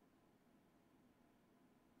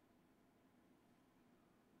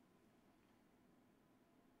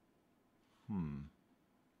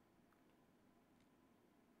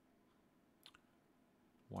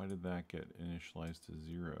 Why did that get initialized to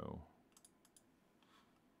 0?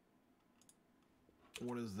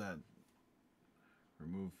 What is that?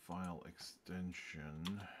 Remove file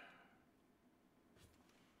extension.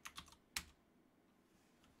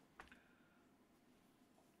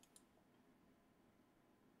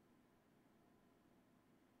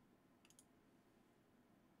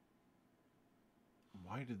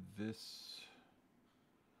 Why did this...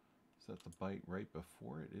 Is that the byte right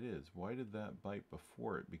before it? It is. Why did that byte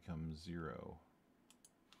before it become 0?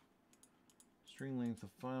 String length of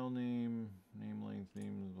file name, name length,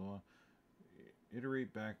 name, blah.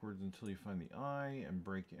 Iterate backwards until you find the I and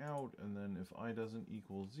break out, and then if I doesn't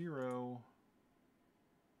equal 0,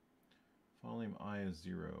 file name I is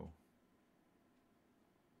 0.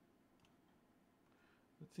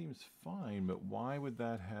 That seems fine, but why would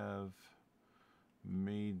that have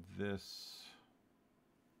made this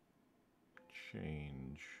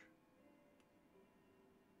change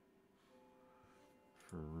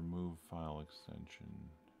for remove file extension?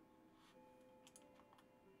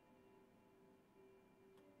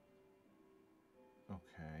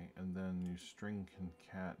 Okay, and then you string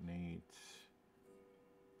concatenate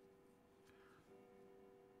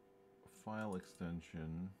file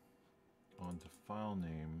extension onto file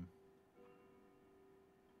name.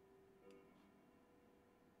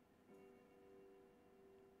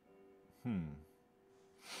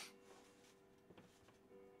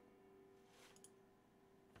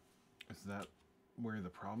 Is that where the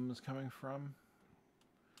problem is coming from?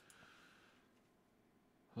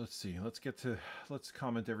 Let's see. Let's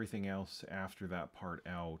comment everything else after that part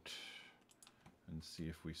out and see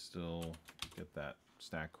if we still get that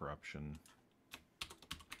stack corruption.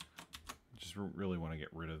 Just really want to get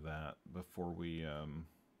rid of that before we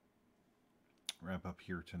wrap up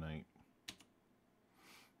here tonight.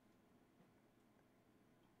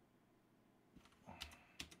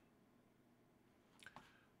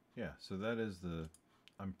 Yeah, so that is the...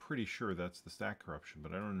 I'm pretty sure that's the stack corruption,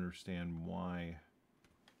 but I don't understand why...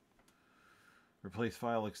 Replace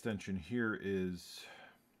file extension here is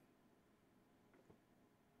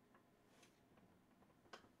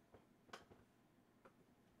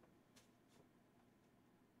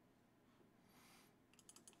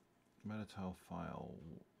metatile file.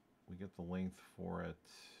 We get the length for it.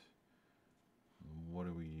 What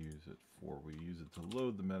do we use it for? We use it to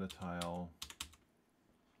load the metatile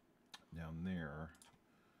down there.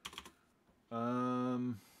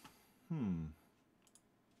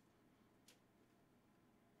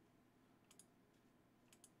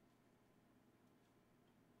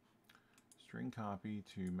 String copy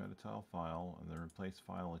to metatile file and then replace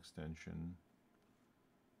file extension.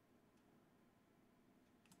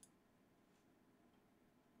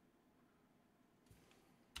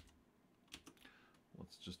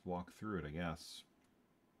 Let's just walk through it, I guess.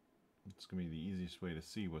 It's going to be the easiest way to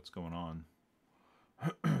see what's going on.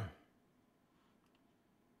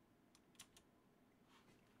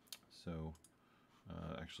 So,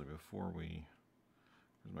 actually before we...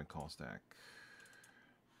 Where's my call stack?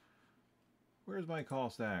 Where's my call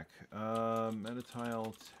stack?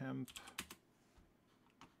 Metatile temp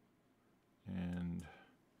and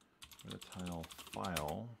metatile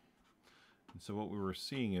file. And so what we were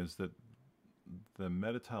seeing is that the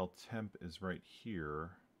metatile temp is right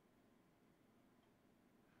here.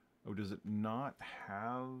 Oh, does it not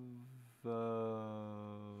have...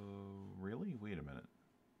 really? Wait a minute.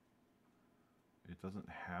 It doesn't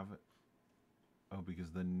have it. Oh,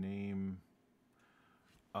 because the name...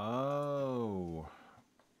 Oh.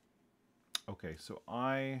 Okay, so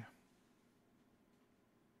I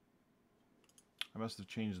must have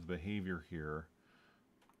changed the behavior here.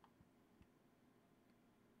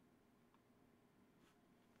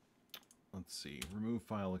 Let's see. Remove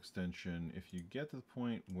file extension. If you get to the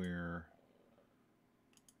point where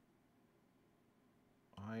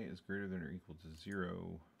I is greater than or equal to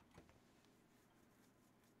 0.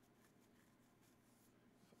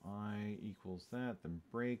 If I equals that, then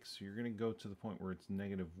breaks. So you're going to go to the point where it's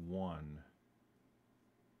 -1.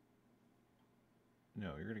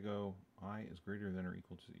 No, you're going to go I is greater than or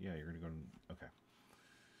equal to... Yeah, you're going to go to... Okay.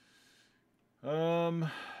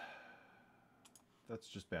 That's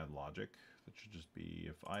just bad logic. That should just be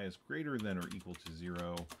if I is greater than or equal to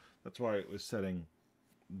 0. That's why it was setting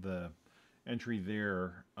the entry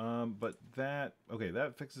there. But that... Okay,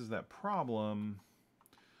 that fixes that problem.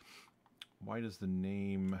 Why does the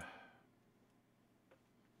name...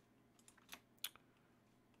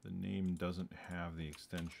 The name doesn't have the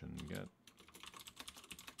extension yet.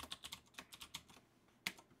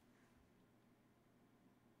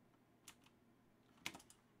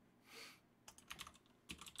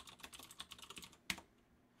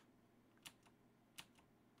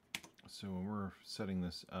 So when we're setting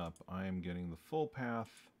this up, I am getting the full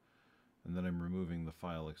path, and then I'm removing the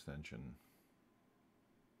file extension.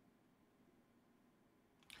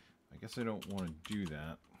 I guess I don't want to do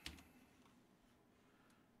that.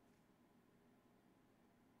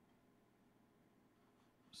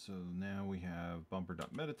 So now we have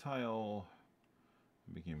bumper.metatile,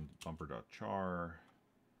 it became bumper.char,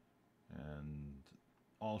 and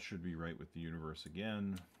all should be right with the universe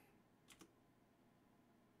again.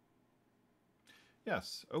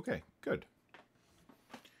 Yes, okay, good.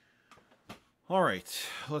 All right,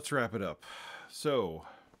 let's wrap it up. So,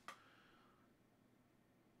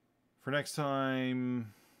 for next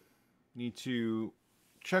time, need to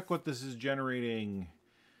check what this is generating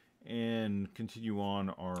and continue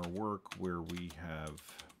on our work where we have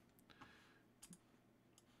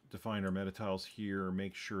defined our metatiles here.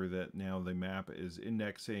 Make sure that now the map is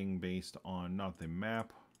indexing based on not the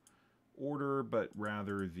map order, but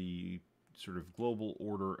rather the sort of global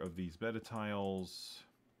order of these metatiles,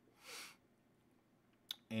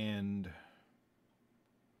 and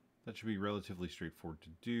that should be relatively straightforward to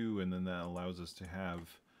do. And then that allows us to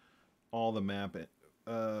have all the map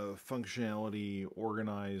functionality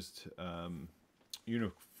organized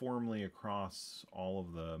uniformly across all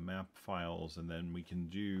of the map files. And then we can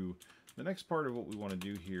do the next part of what we want to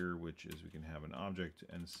do here, which is we can have an object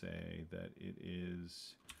and say that it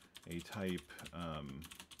is a type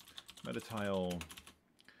metatile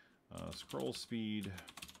scroll speed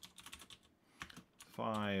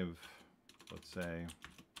 5, let's say,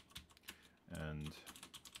 and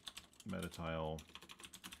metatile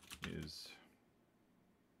is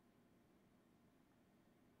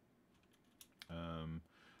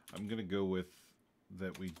I'm going to go with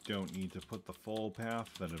that we don't need to put the full path,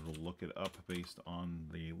 that it'll look it up based on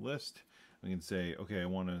the list. We can say, okay, I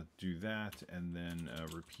want to do that, and then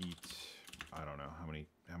repeat, I don't know, how many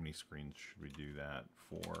screens should we do that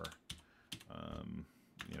for?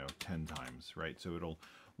 10 times, right? So it'll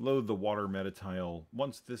load the water metatile.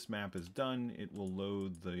 Once this map is done, it will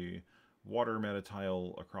load the water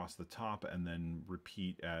metatile across the top and then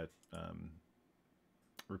repeat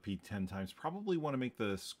 10 times. Probably want to make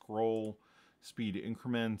the scroll speed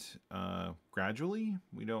increment gradually.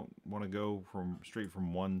 We don't want to go straight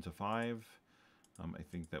from 1 to 5. I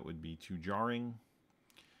think that would be too jarring.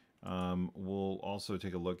 We'll also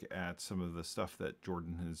take a look at some of the stuff that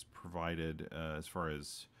Jordan has provided as far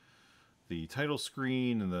as the title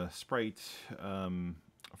screen and the sprite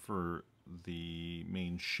for the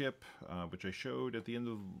main ship, which I showed at the end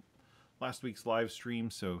of last week's live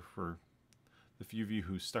stream. So for the few of you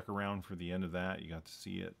who stuck around for the end of that, you got to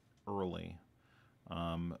see it early.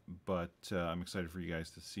 But I'm excited for you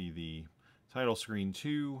guys to see the title screen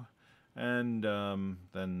too. And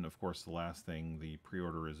then, of course, the last thing, the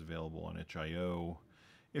pre-order is available on itch.io.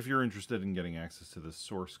 If you're interested in getting access to the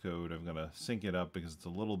source code, I'm going to sync it up because it's a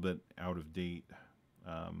little bit out of date.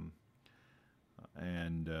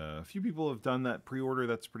 And a few people have done that pre-order.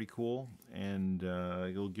 That's pretty cool. And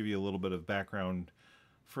it'll give you a little bit of background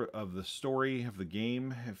of the story of the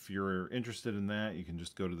game. If you're interested in that, you can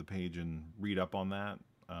just go to the page and read up on that.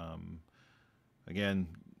 Again,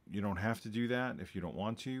 you don't have to do that if you don't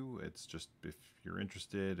want to. It's just if you're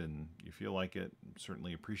interested and you feel like it,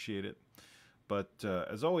 certainly appreciate it. But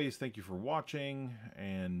as always, thank you for watching.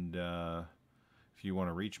 And if you want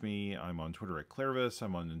to reach me, I'm on Twitter at Clairvis.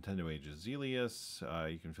 I'm on Nintendo Age Zelius.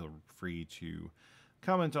 You can feel free to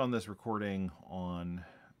comment on this recording on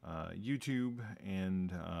YouTube,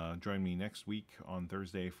 and join me next week on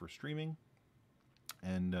Thursday for streaming.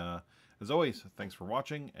 And as always, thanks for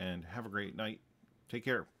watching and have a great night. Take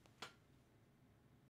care.